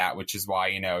recognized that, which is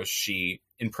why, she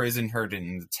imprisoned her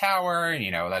in the tower.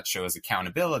 That shows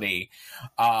accountability.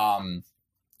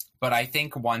 But I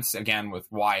think once again with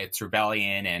Wyatt's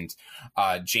rebellion and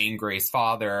Jane Grey's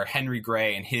father, Henry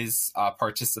Grey, and his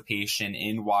participation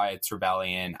in Wyatt's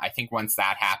rebellion, I think once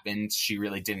that happened, she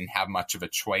really didn't have much of a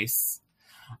choice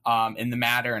in the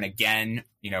matter. And again,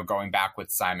 going back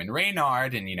with Simon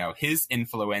Reynard and, his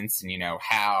influence and,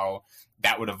 how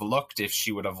that would have looked if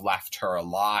she would have left her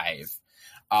alive,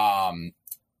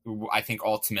 I think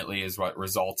ultimately is what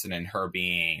resulted in her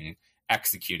being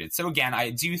executed. So again, I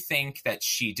do think that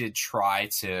she did try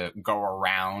to go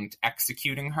around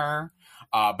executing her.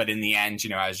 But in the end,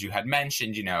 as you had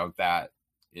mentioned, that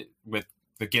with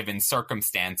the given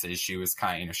circumstances, she was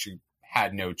she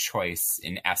had no choice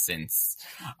in essence.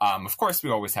 Of course, we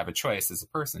always have a choice as a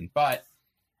person, but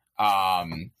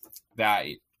that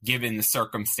given the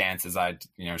circumstances,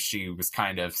 she was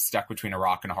kind of stuck between a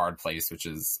rock and a hard place, which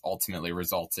has ultimately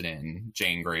resulted in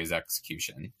Jane Grey's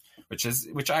execution.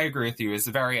 Which I agree with you is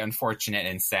a very unfortunate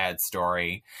and sad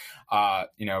story.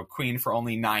 Queen for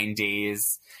only 9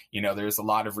 days. There's a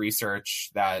lot of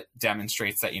research that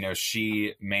demonstrates that,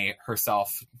 she may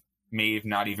have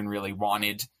not even really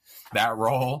wanted that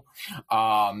role.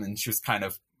 And she was kind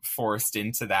of forced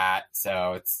into that.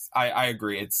 So I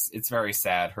agree. It's very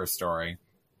sad, her story.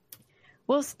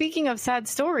 Well, speaking of sad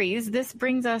stories, this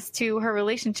brings us to her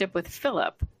relationship with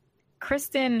Philip.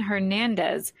 Kristen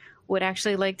Hernandez would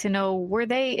actually like to know, were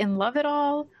they in love at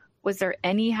all? Was there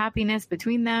any happiness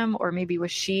between them? Or maybe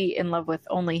was she in love with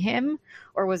only him?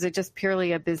 Or was it just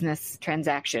purely a business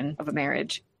transaction of a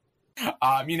marriage?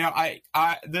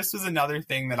 This was another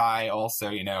thing that I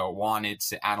also, wanted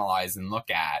to analyze and look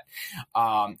at.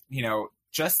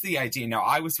 Just the idea,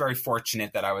 I was very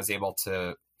fortunate that I was able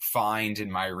to find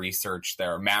in my research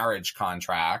their marriage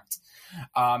contract.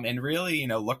 And really,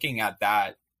 looking at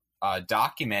that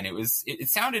document, it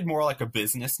sounded more like a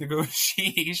business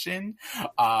negotiation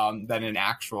than an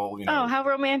actual, Oh, how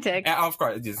romantic. Of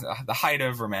course, it is the height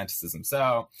of romanticism.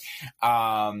 So,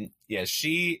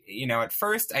 she, at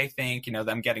first, I think,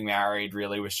 them getting married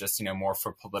really was just, more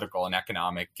for political and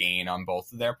economic gain on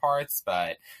both of their parts.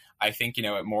 But I think,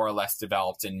 it more or less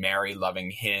developed in Mary loving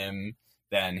him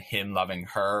than him loving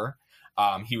her.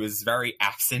 He was very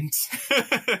absent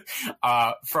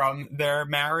from their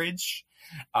marriage.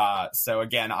 So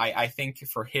again, I think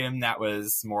for him, that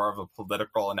was more of a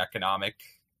political and economic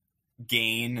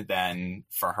gain than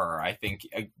for her. I think,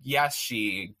 yes,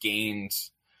 she gained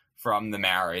from the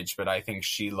marriage, but I think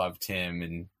she loved him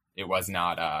and it was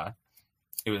not,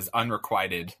 it was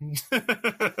unrequited.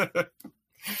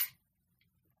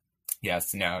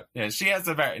 Yes, she has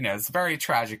it's a very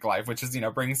tragic life, which is,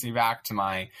 brings me back to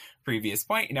my previous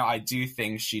point. I do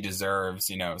think she deserves,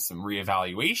 some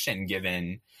reevaluation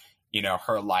given,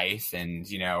 her life and,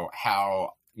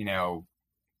 how,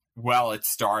 well it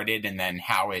started and then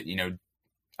how it,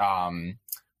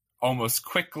 almost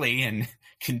quickly and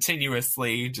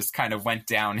continuously just kind of went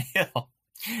downhill.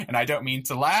 And I don't mean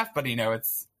to laugh, but,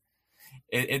 it's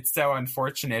so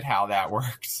unfortunate how that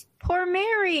works. Poor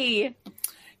Mary.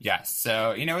 Yes.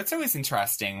 So, it's always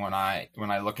interesting when I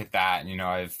look at that, and,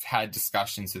 I've had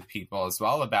discussions with people as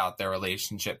well about their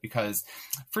relationship because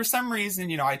for some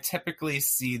reason, I typically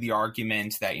see the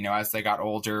argument that, as they got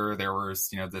older, there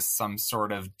was, some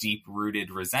sort of deep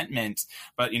rooted resentment.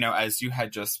 But, as you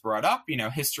had just brought up,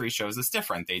 history shows us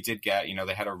different. They did get,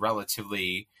 they had a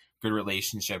relatively good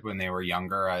relationship when they were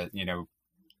younger,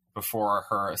 before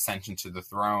her ascension to the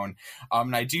throne.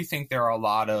 And I do think there are a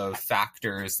lot of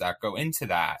factors that go into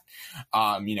that.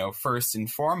 First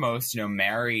and foremost,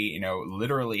 Mary,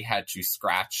 literally had to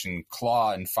scratch and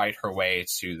claw and fight her way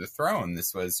to the throne.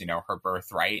 This was, her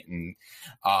birthright, and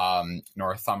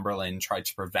Northumberland tried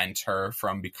to prevent her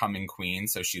from becoming queen.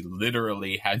 So she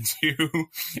literally had to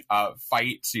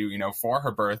fight to, for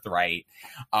her birthright.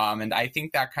 And I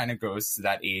think that kind of goes to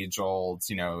that age old,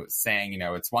 saying,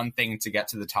 it's one thing to get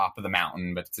to the top of the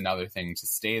mountain, but it's another thing to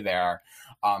stay there.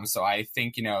 So I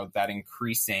think, that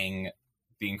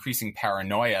the increasing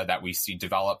paranoia that we see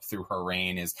develop through her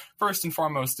reign is first and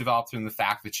foremost developed from the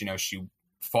fact that, she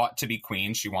fought to be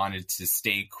queen. She wanted to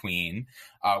stay queen,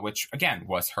 which again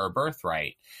was her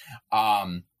birthright.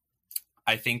 I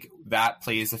think that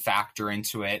plays a factor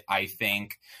into it. I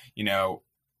think,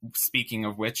 speaking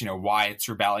of which, Wyatt's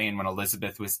rebellion, when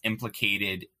Elizabeth was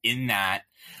implicated in that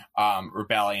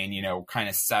rebellion, kind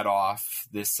of set off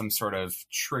some sort of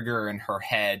trigger in her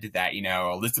head that,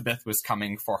 Elizabeth was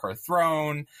coming for her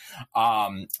throne.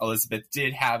 Elizabeth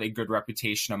did have a good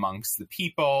reputation amongst the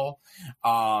people.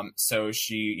 So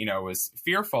she, was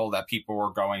fearful that people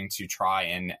were going to try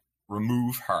and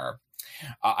remove her.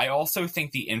 I also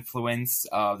think the influence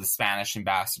of the Spanish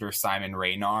ambassador Simon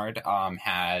Reynard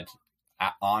had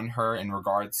on her in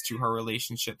regards to her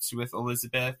relationships with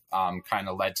Elizabeth kind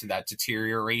of led to that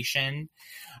deterioration,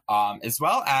 as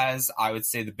well as, I would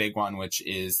say, the big one, which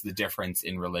is the difference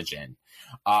in religion.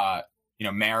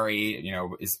 Mary,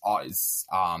 is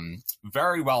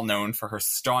very well known for her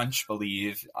staunch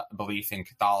belief in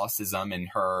Catholicism and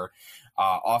her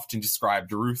often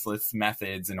described ruthless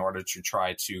methods in order to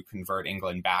try to convert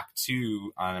England back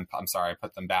to, I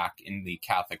put them back in the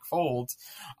Catholic fold.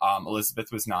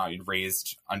 Elizabeth was not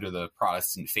raised under the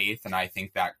Protestant faith, and I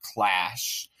think that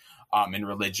clash in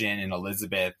religion and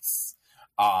Elizabeth's,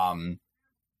 I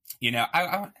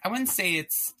wouldn't say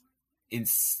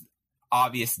it's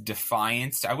obvious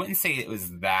defiance. I wouldn't say it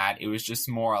was that. It was just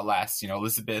more or less,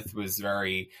 Elizabeth was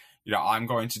very, I'm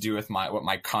going to do with what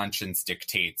my conscience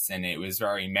dictates. And it was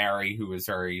very Mary, who was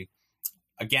very,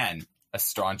 again, a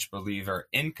staunch believer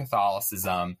in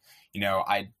Catholicism.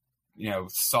 I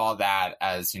saw that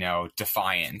as,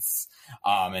 defiance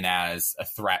and as a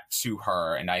threat to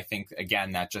her. And I think,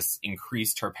 again, that just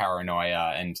increased her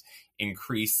paranoia and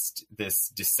increased this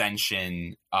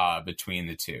dissension between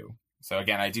the two. So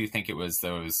again, I do think it was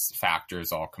those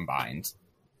factors all combined.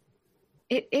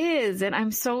 It is, and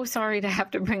I'm so sorry to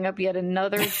have to bring up yet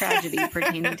another tragedy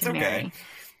pertaining to Mary.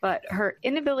 But her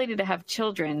inability to have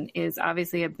children is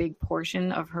obviously a big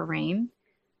portion of her reign.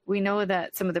 We know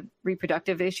that some of the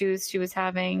reproductive issues she was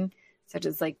having, such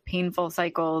as like painful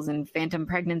cycles and phantom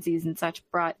pregnancies and such,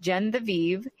 brought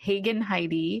Genevieve, Hagen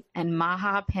Heidi, and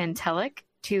Maha Pantelic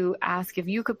to ask if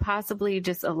you could possibly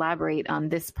just elaborate on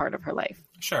this part of her life.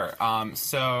 Sure.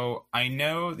 So I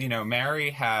know, Mary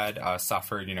had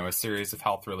suffered, a series of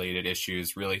health-related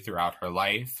issues really throughout her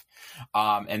life.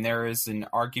 And there is an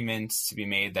argument to be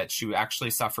made that she actually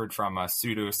suffered from a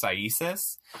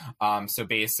pseudocyesis. So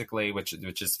basically, which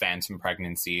is phantom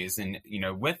pregnancies. And,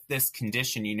 with this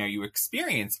condition, you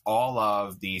experience all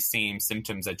of the same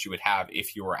symptoms that you would have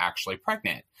if you were actually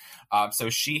pregnant.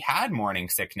 So she had morning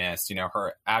sickness,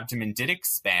 her abdomen did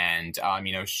expand.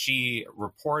 She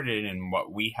reported, and what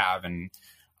we have in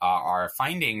our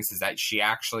findings is that she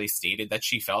actually stated that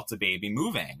she felt a baby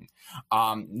moving.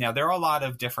 Now, there are a lot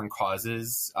of different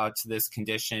causes to this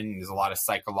condition. There's a lot of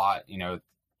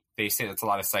they say that's a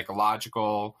lot of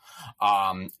psychological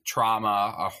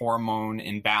trauma, a hormone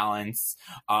imbalance,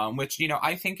 which,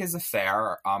 I think is a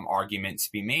fair argument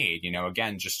to be made.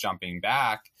 Again, just jumping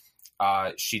back,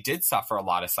 she did suffer a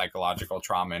lot of psychological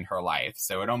trauma in her life.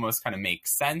 So it almost kind of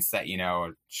makes sense that,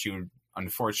 she would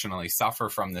unfortunately suffer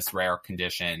from this rare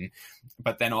condition.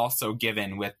 But then also,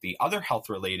 given with the other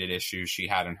health-related issues she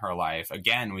had in her life,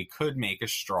 again, we could make a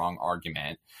strong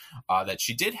argument that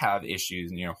she did have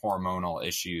issues, hormonal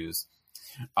issues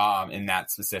in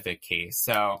that specific case.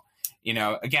 So,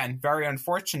 again, very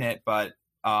unfortunate, but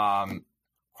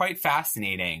quite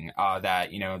fascinating that,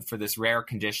 for this rare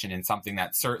condition and something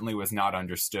that certainly was not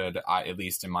understood, at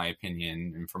least in my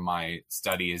opinion and from my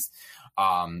studies,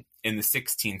 in the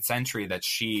 16th century, that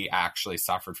she actually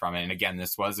suffered from it. And again,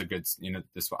 this was a good,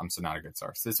 I'm so not a good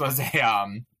source. This was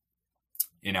a,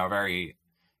 very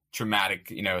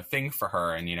traumatic, thing for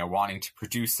her. And, wanting to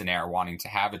produce an heir, wanting to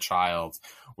have a child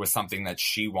was something that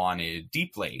she wanted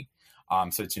deeply.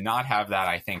 So to not have that,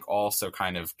 I think also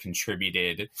kind of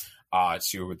contributed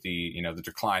to the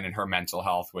decline in her mental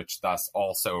health, which thus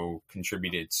also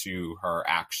contributed to her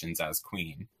actions as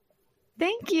queen.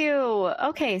 Thank you.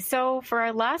 Okay, so for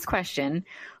our last question,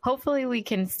 hopefully we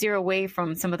can steer away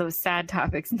from some of those sad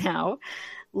topics now.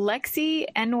 Lexi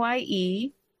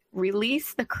NYE,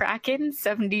 Release the Kraken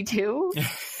 72,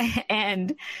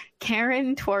 and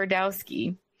Karen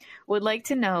Twardowski would like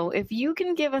to know if you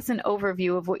can give us an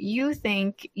overview of what you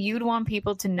think you'd want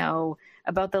people to know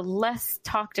about the less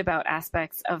talked about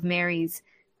aspects of Mary's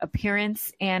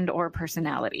appearance and or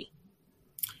personality.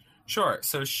 Sure.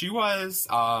 So she was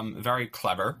very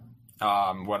clever.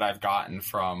 What I've gotten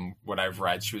from what I've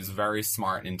read, she was very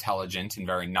smart and intelligent and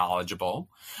very knowledgeable.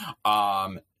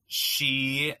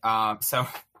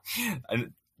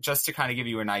 Just to kind of give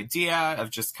you an idea of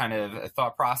just kind of a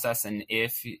thought process, and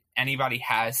if anybody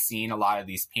has seen a lot of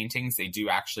these paintings, they do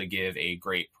actually give a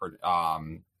great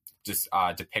just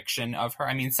depiction of her.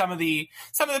 I mean, some of the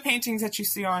paintings that you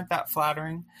see aren't that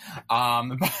flattering,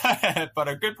 but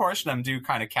a good portion of them do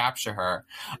kind of capture her.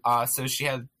 So she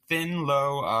had thin,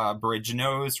 low bridge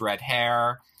nose, red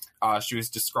hair. She was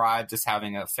described as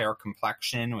having a fair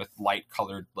complexion with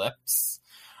light-colored lips.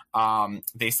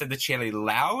 They said that she had a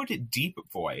loud, deep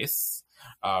voice,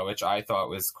 which I thought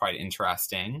was quite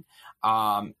interesting.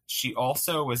 She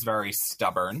also was very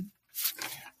stubborn,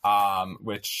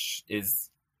 which is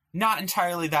not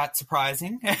entirely that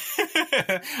surprising,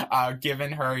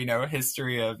 given her,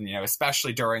 history of,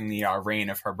 especially during the reign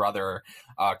of her brother,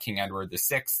 King Edward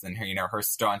VI, and her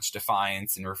staunch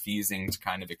defiance and refusing to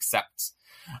kind of accept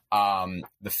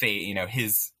the fate,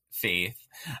 his faith.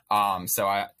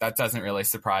 So that doesn't really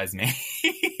surprise me.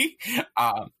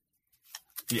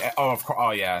 Yeah. Oh, of course.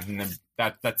 Oh, yeah. And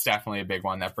that's definitely a big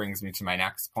one. That brings me to my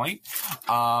next point.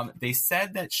 They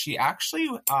said that she actually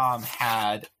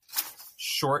had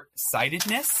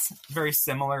short-sightedness, very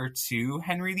similar to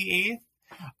Henry VIII,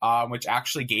 which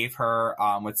actually gave her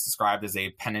what's described as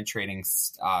a penetrating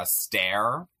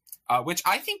stare, which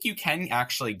I think you can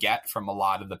actually get from a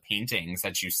lot of the paintings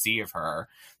that you see of her.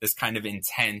 This kind of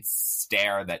intense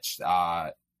stare that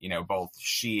both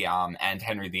she and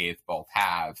Henry VIII both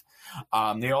have.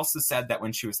 They also said that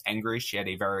when she was angry, she had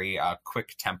a very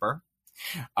quick temper,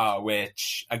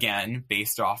 which, again,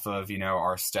 based off of,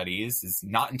 our studies, is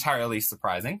not entirely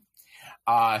surprising.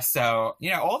 So,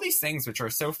 all these things which are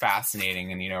so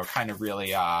fascinating and, kind of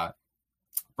really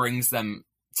brings them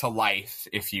to life,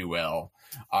 if you will,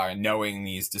 knowing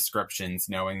these descriptions,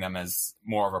 knowing them as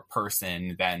more of a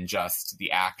person than just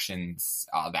the actions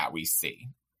that we see.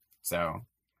 So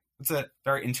it's a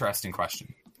very interesting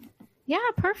question. Yeah,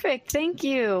 perfect. Thank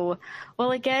you.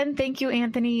 Well, again, thank you,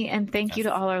 Anthony, and thank you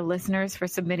to all our listeners for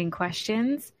submitting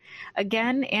questions.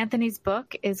 Again, Anthony's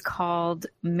book is called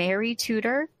Mary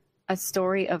Tudor, A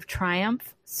Story of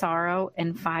Triumph, Sorrow,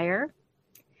 and Fire.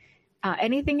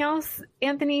 Anything else,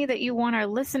 Anthony, that you want our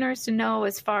listeners to know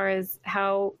as far as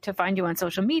how to find you on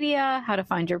social media, how to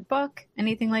find your book,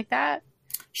 anything like that?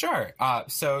 Sure.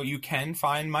 So you can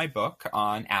find my book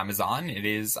on Amazon. It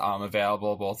is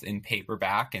available both in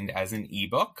paperback and as an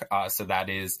ebook. So that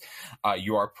is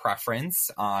your preference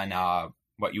on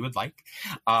what you would like.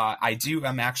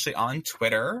 I'm actually on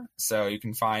Twitter. So you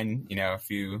can find, if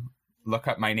you look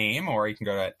up my name, or you can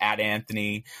go to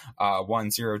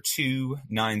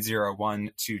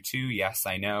 @Anthony102-90122. Yes,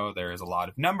 I know there's a lot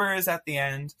of numbers at the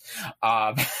end.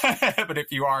 But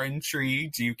if you are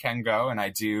intrigued, you can go. And I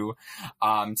do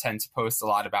tend to post a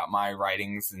lot about my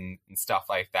writings and stuff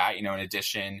like that. In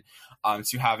addition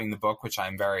to having the book, which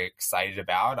I'm very excited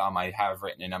about, I have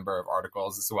written a number of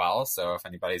articles as well. So if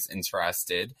anybody's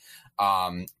interested,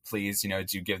 please,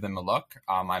 do give them a look.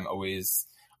 I'm always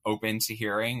open to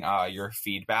hearing your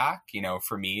feedback.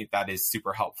 For me, that is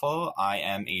super helpful. I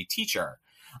am a teacher.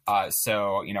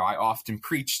 So, I often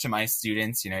preach to my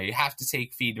students, you have to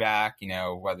take feedback,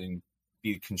 whether it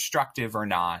be constructive or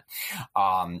not.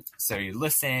 So you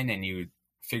listen and you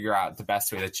figure out the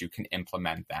best way that you can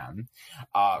implement them.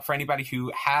 For anybody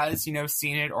who has,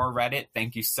 seen it or read it,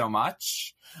 thank you so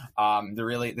much.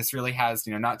 This really has,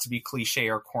 not to be cliche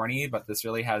or corny, but this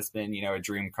really has been, a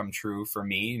dream come true for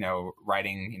me.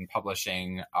 Writing and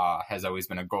publishing has always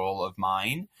been a goal of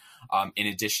mine, in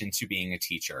addition to being a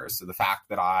teacher. So the fact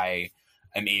that I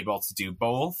am able to do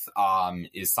both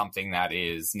is something that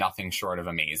is nothing short of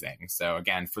amazing. So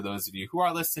again, for those of you who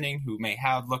are listening, who may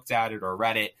have looked at it or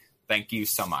read it, thank you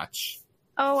so much.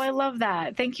 Oh, I love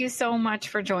that. Thank you so much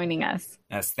for joining us.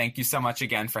 Yes, thank you so much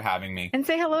again for having me. And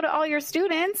say hello to all your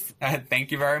students.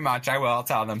 Thank you very much. I will. I'll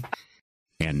tell them.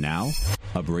 And now,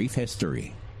 a brief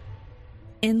history.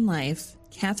 In life,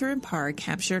 Catherine Parr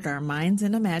captured our minds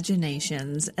and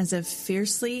imaginations as a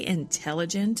fiercely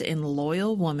intelligent and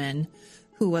loyal woman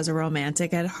who was a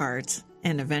romantic at heart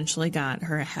and eventually got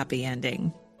her a happy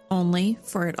ending, only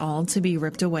for it all to be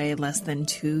ripped away less than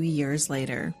 2 years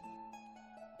later.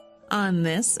 On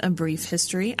this, A Brief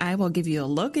History, I will give you a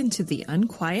look into the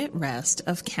unquiet rest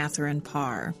of Catherine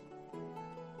Parr.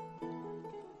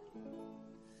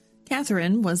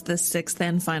 Catherine was the sixth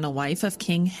and final wife of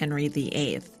King Henry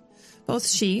VIII. Both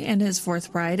she and his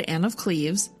fourth bride, Anne of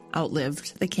Cleves,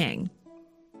 outlived the king.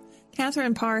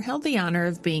 Catherine Parr held the honor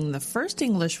of being the first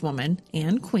English woman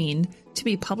and queen to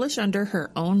be published under her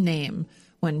own name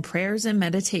when Prayers and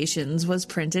Meditations was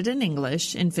printed in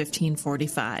English in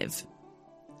 1545.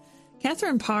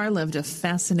 Catherine Parr lived a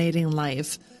fascinating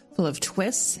life, full of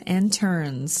twists and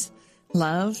turns,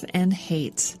 love and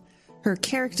hate, her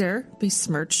character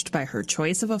besmirched by her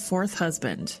choice of a fourth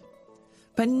husband.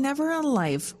 But never in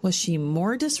life was she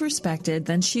more disrespected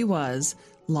than she was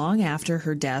long after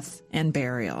her death and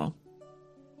burial.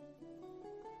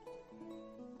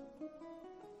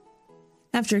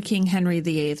 After King Henry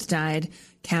VIII died,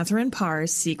 Catherine Parr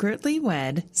secretly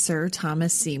wed Sir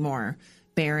Thomas Seymour,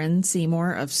 Baron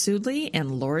Seymour of Sudeley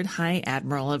and Lord High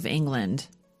Admiral of England.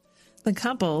 The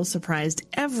couple surprised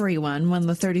everyone when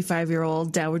the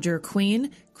 35-year-old Dowager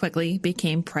Queen quickly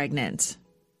became pregnant.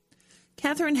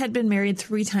 Catherine had been married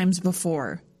 3 times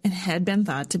before and had been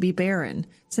thought to be barren,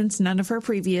 since none of her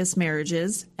previous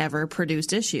marriages ever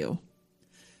produced issue.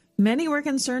 Many were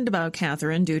concerned about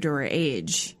Catherine due to her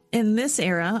age. In this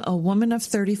era, a woman of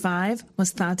 35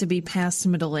 was thought to be past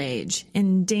middle age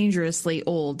and dangerously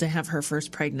old to have her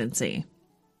first pregnancy.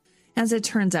 As it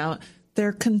turns out,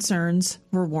 their concerns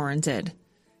were warranted.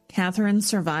 Catherine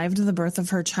survived the birth of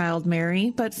her child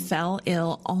Mary, but fell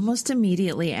ill almost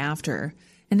immediately after,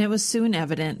 and it was soon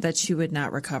evident that she would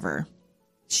not recover.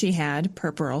 She had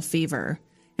puerperal fever,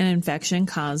 an infection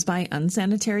caused by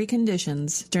unsanitary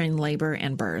conditions during labor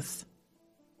and birth.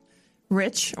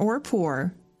 Rich or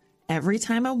poor, every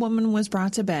time a woman was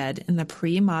brought to bed in the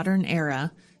pre-modern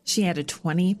era, she had a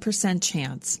 20%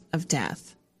 chance of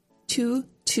death. 2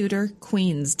 Tudor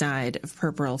queens died of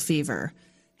puerperal fever.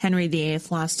 Henry VIII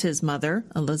lost his mother,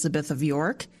 Elizabeth of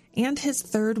York, and his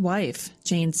 3rd wife,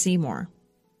 Jane Seymour.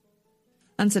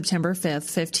 On September 5,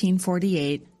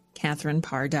 1548, Catherine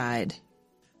Parr died.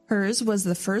 Hers was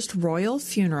the first royal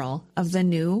funeral of the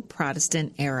new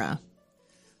Protestant era.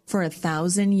 For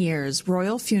 1,000 years,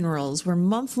 royal funerals were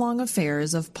month-long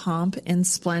affairs of pomp and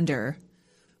splendor,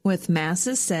 with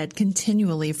masses said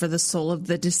continually for the soul of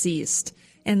the deceased,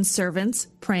 and servants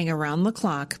praying around the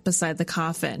clock beside the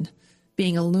coffin,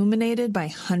 being illuminated by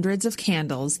hundreds of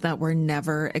candles that were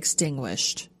never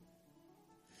extinguished.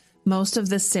 Most of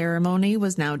this ceremony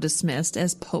was now dismissed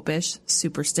as popish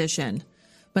superstition,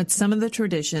 but some of the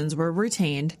traditions were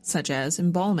retained, such as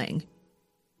embalming.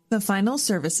 The final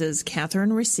services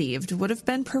Catherine received would have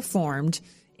been performed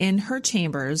in her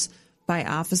chambers by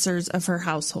officers of her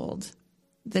household: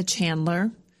 the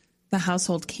chandler, the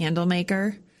household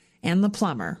candlemaker, and the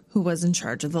plumber, who was in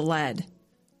charge of the lead.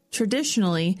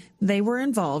 Traditionally, they were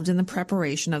involved in the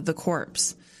preparation of the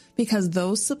corpse, because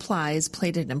those supplies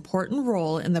played an important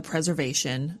role in the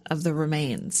preservation of the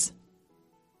remains.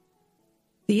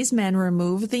 These men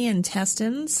removed the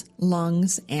intestines,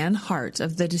 lungs, and heart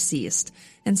of the deceased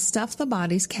and stuffed the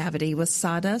body's cavity with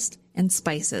sawdust and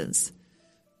spices.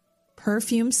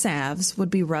 Perfume salves would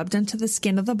be rubbed into the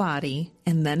skin of the body,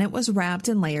 and then it was wrapped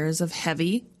in layers of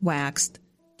heavy, waxed,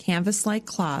 canvas-like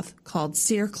cloth called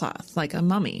cerecloth, like a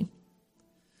mummy.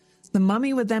 The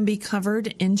mummy would then be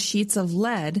covered in sheets of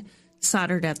lead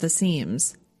soldered at the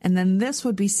seams, and then this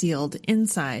would be sealed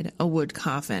inside a wood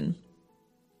coffin.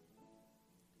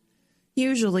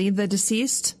 Usually, the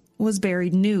deceased was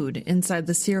buried nude inside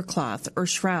the cerecloth or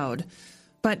shroud,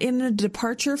 but in a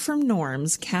departure from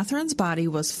norms, Catherine's body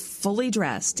was fully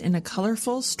dressed in a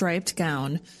colorful striped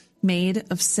gown made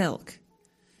of silk.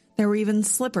 There were even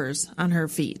slippers on her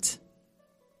feet.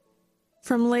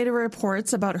 From later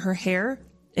reports about her hair,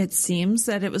 it seems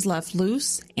that it was left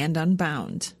loose and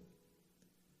unbound.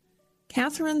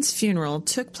 Catherine's funeral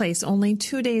took place only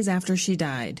 2 days after she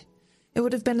died. It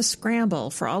would have been a scramble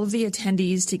for all of the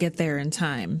attendees to get there in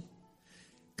time.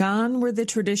 Gone were the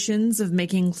traditions of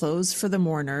making clothes for the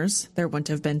mourners. There wouldn't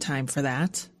have been time for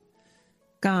that.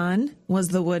 Gone was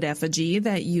the wood effigy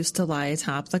that used to lie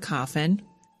atop the coffin.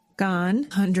 Gone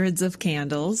hundreds of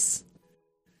candles.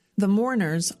 The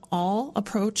mourners all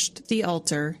approached the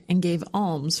altar and gave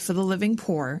alms for the living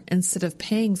poor instead of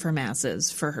paying for masses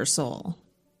for her soul.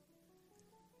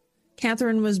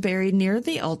 Catherine was buried near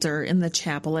the altar in the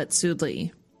chapel at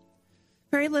Sudeley.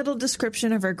 Very little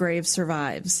description of her grave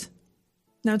survives.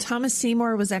 Now, Thomas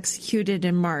Seymour was executed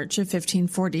in March of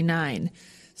 1549,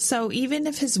 so even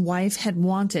if his wife had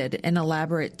wanted an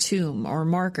elaborate tomb or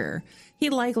marker,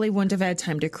 he likely wouldn't have had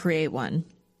time to create one.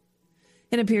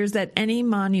 It appears that any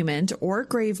monument or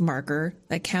grave marker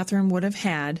that Catherine would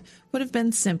have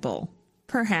been simple,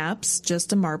 perhaps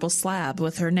just a marble slab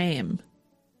with her name.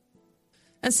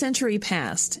 A century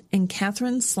passed, and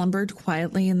Catherine slumbered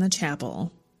quietly in the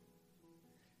chapel.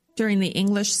 During the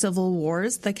English Civil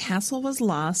Wars, the castle was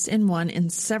lost and won in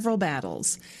several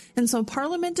battles, and so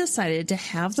Parliament decided to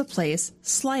have the place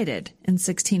slighted in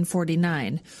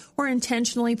 1649, or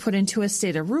intentionally put into a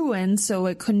state of ruin so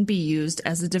it couldn't be used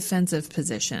as a defensive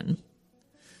position.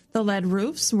 The lead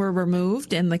roofs were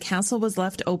removed and the castle was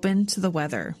left open to the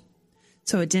weather,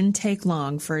 so it didn't take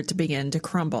long for it to begin to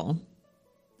crumble.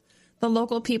 The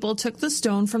local people took the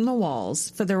stone from the walls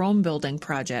for their own building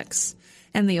projects,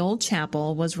 and the old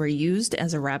chapel was reused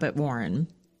as a rabbit warren.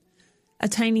 A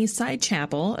tiny side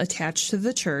chapel attached to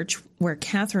the church where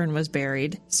Catherine was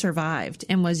buried survived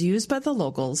and was used by the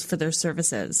locals for their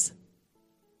services.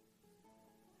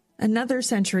 Another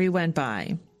century went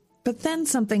by, but then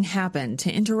something happened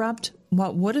to interrupt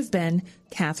what would have been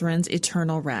Catherine's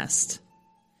eternal rest.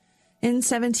 In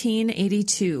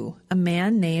 1782, a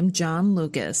man named John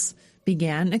Lucas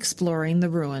began exploring the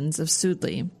ruins of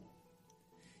Sudeley.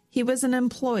 He was an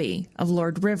employee of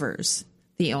Lord Rivers,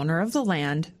 the owner of the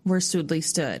land where Sudeley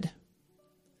stood.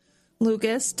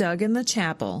 Lucas dug in the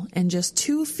chapel, and just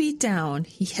 2 feet down,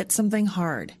 he hit something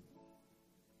hard.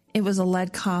 It was a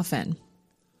lead coffin,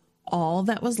 all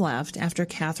that was left after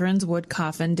Catherine's wood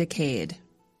coffin decayed.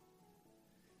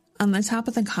 On the top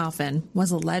of the coffin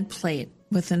was a lead plate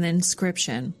with an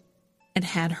inscription. It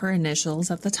had her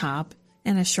initials at the top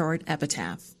and a short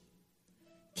epitaph.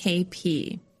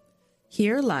 K.P.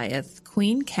 Here lieth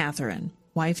Queen Catherine,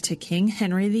 wife to King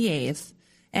Henry VIII,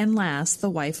 and last the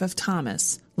wife of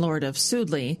Thomas, Lord of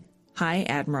Sudeley, High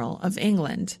Admiral of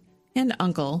England, and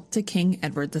uncle to King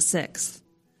Edward VI.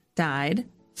 Died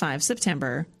 5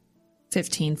 September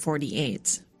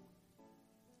 1548.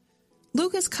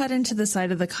 Lucas cut into the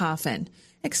side of the coffin,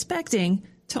 expecting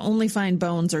to only find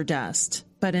bones or dust,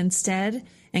 but instead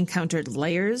encountered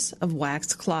layers of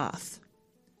waxed cloth.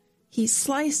 He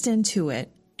sliced into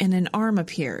it, and an arm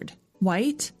appeared,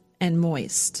 white and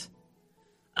moist.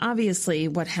 Obviously,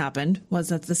 what happened was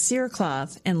that the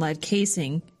cerecloth and lead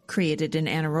casing created an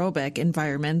anaerobic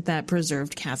environment that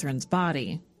preserved Catherine's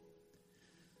body.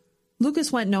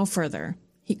 Lucas went no further.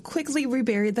 He quickly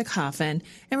reburied the coffin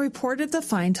and reported the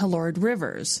find to Lord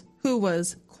Rivers, who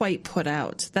was quite put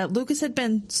out that Lucas had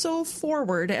been so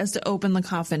forward as to open the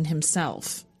coffin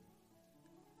himself.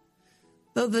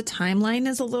 Though the timeline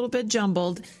is a little bit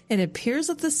jumbled, it appears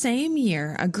that the same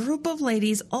year a group of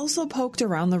ladies also poked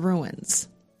around the ruins.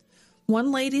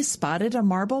 One lady spotted a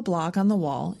marble block on the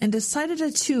wall and decided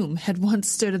a tomb had once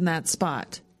stood in that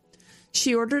spot.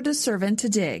 She ordered a servant to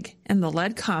dig, and the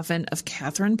lead coffin of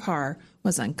Catherine Parr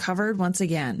was uncovered once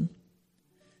again.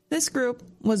 This group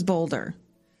was bolder.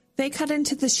 They cut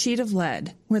into the sheet of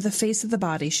lead where the face of the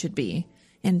body should be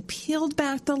and peeled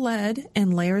back the lead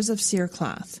and layers of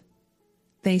cerecloth.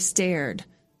 They stared,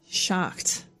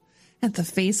 shocked, at the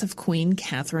face of Queen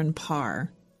Catherine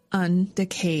Parr,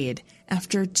 undecayed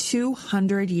after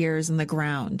 200 years in the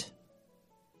ground.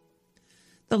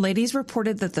 The ladies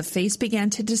reported that the face began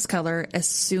to discolor as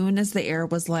soon as the air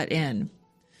was let in.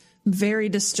 Very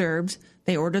disturbed,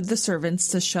 they ordered the servants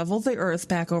to shovel the earth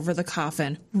back over the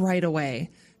coffin right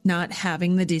away, not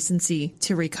having the decency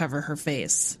to recover her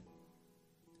face.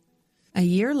 A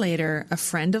year later, a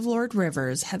friend of Lord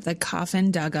Rivers had the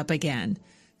coffin dug up again,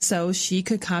 so she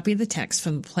could copy the text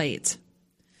from the plate.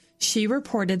 She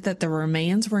reported that the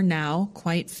remains were now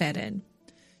quite fetid.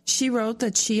 She wrote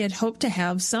that she had hoped to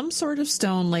have some sort of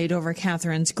stone laid over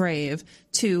Catherine's grave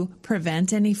to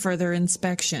prevent any further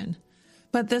inspection,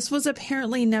 but this was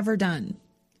apparently never done.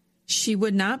 She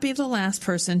would not be the last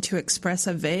person to express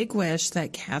a vague wish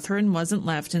that Catherine wasn't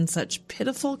left in such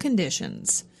pitiful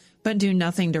conditions, but do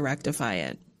nothing to rectify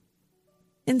it.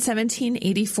 In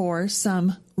 1784,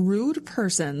 some rude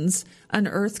persons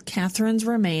unearthed Catherine's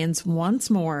remains once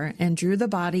more and drew the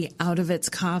body out of its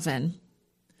coffin.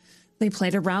 They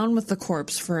played around with the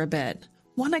corpse for a bit.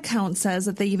 One account says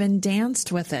that they even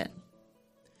danced with it.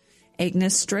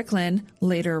 Agnes Strickland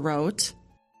later wrote,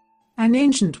 "An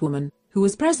ancient woman, who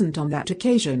was present on that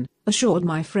occasion, assured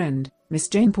my friend, Miss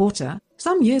Jane Porter,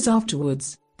 some years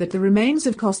afterwards, that the remains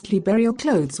of costly burial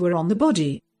clothes were on the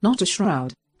body, not a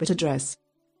shroud, but a dress.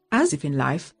 As if in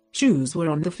life, shoes were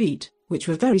on the feet, which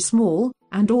were very small,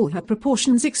 and all her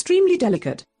proportions extremely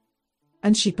delicate.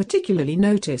 And she particularly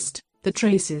noticed the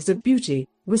traces of beauty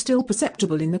were still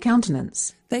perceptible in the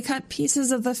countenance." They cut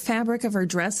pieces of the fabric of her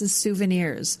dress as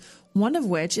souvenirs, one of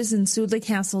which is in Sudeley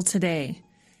Castle today.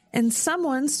 And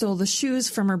someone stole the shoes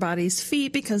from her body's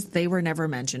feet because they were never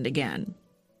mentioned again.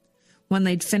 When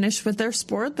they'd finished with their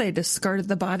sport, they discarded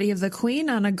the body of the queen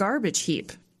on a garbage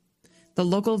heap. The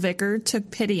local vicar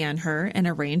took pity on her and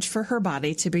arranged for her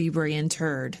body to be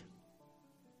reinterred.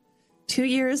 2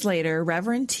 years later,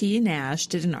 Reverend T. Nash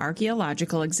did an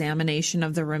archaeological examination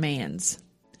of the remains.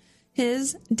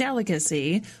 His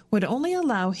delicacy would only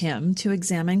allow him to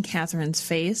examine Catherine's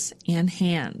face and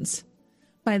hands.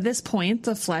 By this point,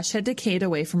 the flesh had decayed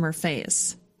away from her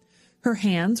face. Her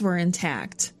hands were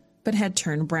intact, but had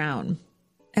turned brown.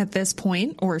 At this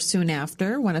point, or soon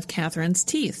after, one of Catherine's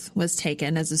teeth was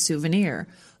taken as a souvenir,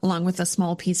 along with a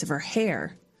small piece of her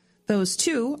hair. Those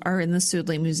two are in the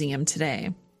Sudeley Museum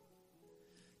today.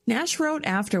 Nash wrote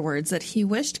afterwards that he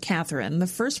wished Catherine, the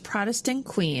first Protestant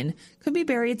queen, could be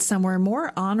buried somewhere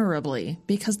more honorably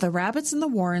because the rabbits in the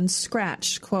Warrens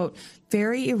scratched, quote,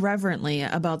 very irreverently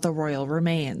about the royal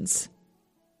remains.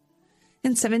 In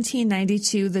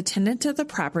 1792, the tenant of the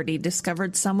property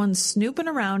discovered someone snooping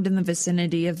around in the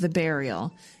vicinity of the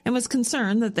burial and was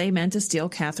concerned that they meant to steal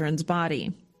Catherine's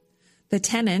body. The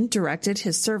tenant directed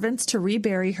his servants to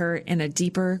rebury her in a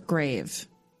deeper grave.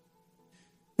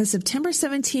 The September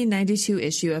 1792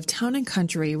 issue of Town &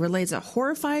 Country relates a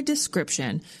horrified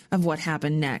description of what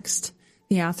happened next.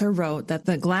 The author wrote that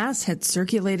the glass had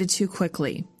circulated too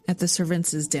quickly at the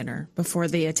servants' dinner before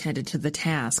they attended to the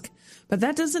task, but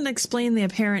that doesn't explain the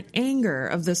apparent anger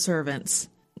of the servants,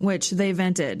 which they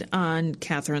vented on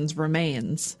Catherine's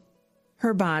remains.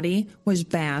 Her body was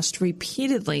bashed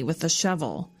repeatedly with a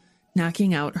shovel,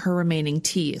 knocking out her remaining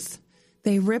teeth.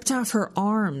 They ripped off her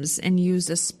arms and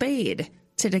used a spade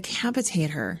to decapitate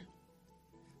her.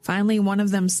 Finally, one of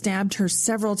them stabbed her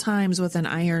several times with an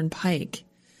iron pike,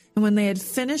 and when they had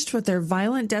finished with their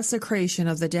violent desecration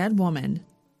of the dead woman,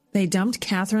 they dumped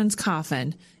Catherine's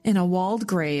coffin in a walled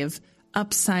grave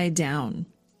upside down.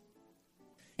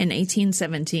 In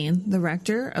 1817, the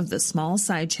rector of the small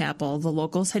side chapel the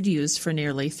locals had used for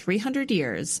nearly 300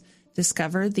 years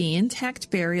discovered the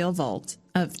intact burial vault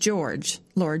of George,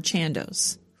 Lord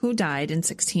Chandos, who died in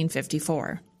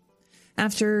 1654.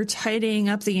 After tidying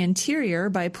up the interior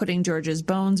by putting George's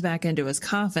bones back into his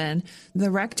coffin,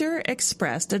 the rector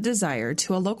expressed a desire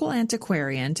to a local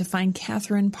antiquarian to find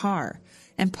Catherine Parr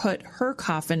and put her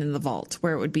coffin in the vault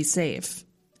where it would be safe.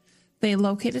 They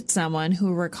located someone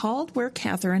who recalled where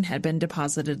Catherine had been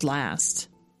deposited last.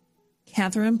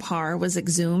 Catherine Parr was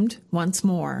exhumed once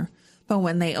more, but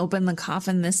when they opened the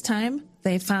coffin this time,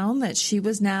 they found that she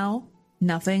was now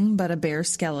nothing but a bare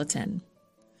skeleton.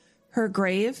 Her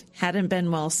grave hadn't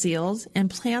been well sealed, and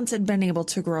plants had been able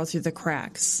to grow through the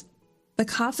cracks. The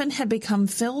coffin had become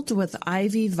filled with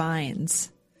ivy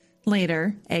vines.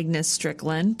 Later, Agnes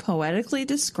Strickland poetically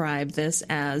described this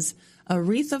as a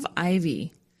wreath of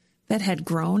ivy that had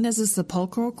grown as a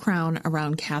sepulchral crown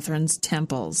around Catherine's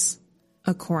temples,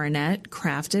 a coronet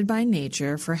crafted by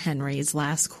nature for Henry's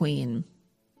last queen.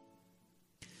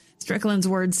 Strickland's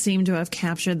words seem to have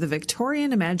captured the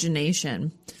Victorian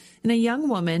imagination, and a young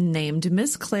woman named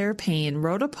Miss Claire Payne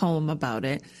wrote a poem about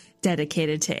it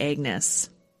dedicated to Agnes.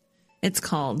 It's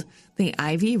called The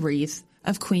Ivy Wreath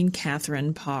of Queen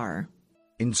Catherine Parr.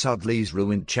 In Sudley's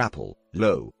ruined chapel,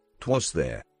 lo, 'twas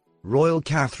there, Royal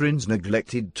Catherine's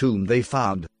neglected tomb they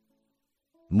found.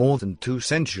 More than 2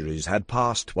 centuries had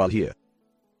passed while here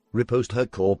reposed her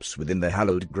corpse within the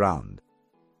hallowed ground.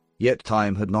 Yet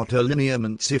time had not her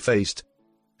lineaments effaced.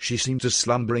 She seemed to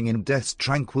slumbering in death's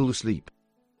tranquil sleep.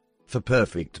 For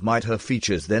perfect might her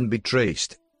features then be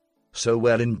traced, so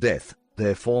well in death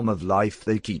their form of life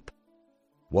they keep.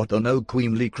 What though no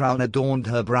queenly crown adorned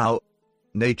her brow?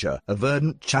 Nature a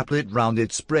verdant chaplet round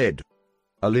it spread.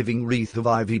 A living wreath of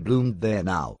ivy bloomed there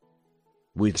now.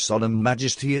 With solemn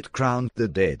majesty it crowned the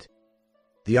dead.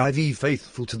 The ivy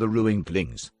faithful to the ruin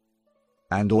clings,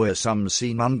 and o'er some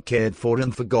seem uncared for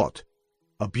and forgot.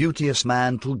 A beauteous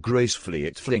mantle gracefully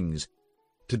it flings,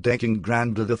 to deck in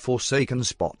grandeur the forsaken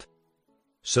spot.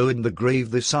 So in the grave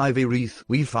this ivy wreath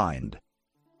we find,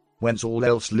 whence all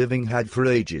else living had for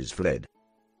ages fled.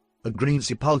 A green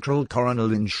sepulchral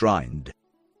coronal enshrined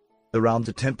around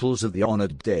the temples of the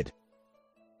honored dead.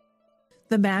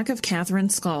 The back of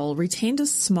Catherine's skull retained a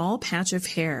small patch of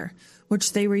hair,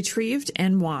 which they retrieved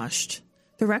and washed.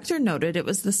 The rector noted it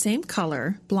was the same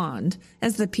color, blonde,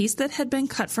 as the piece that had been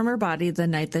cut from her body the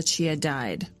night that she had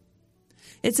died.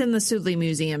 It's in the Sudley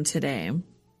Museum today.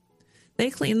 They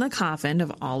cleaned the coffin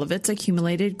of all of its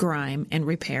accumulated grime and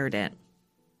repaired it.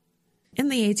 In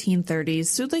the 1830s,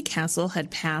 Sudley Castle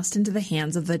had passed into the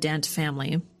hands of the Dent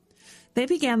family. They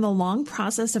began the long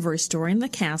process of restoring the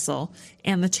castle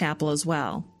and the chapel as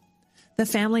well. The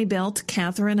family built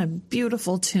Catherine a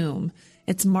beautiful tomb,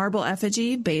 its marble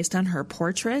effigy based on her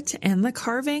portrait and the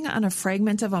carving on a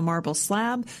fragment of a marble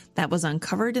slab that was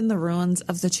uncovered in the ruins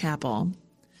of the chapel.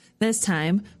 This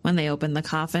time, when they opened the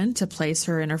coffin to place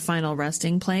her in her final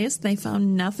resting place, they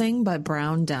found nothing but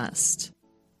brown dust.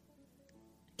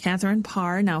 Catherine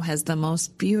Parr now has the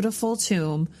most beautiful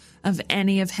tomb of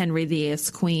any of Henry VIII's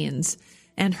queens,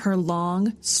 and her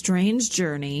long, strange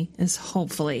journey is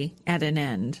hopefully at an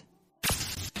end.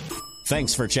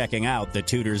 Thanks for checking out the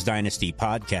Tudors Dynasty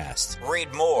podcast.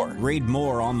 Read more. Read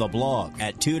more on the blog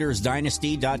at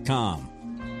tudorsdynasty.com.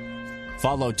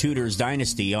 Follow Tudors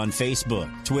Dynasty on Facebook,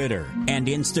 Twitter, and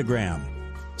Instagram.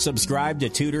 Subscribe to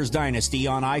Tudors Dynasty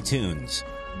on iTunes.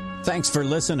 Thanks for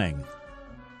listening.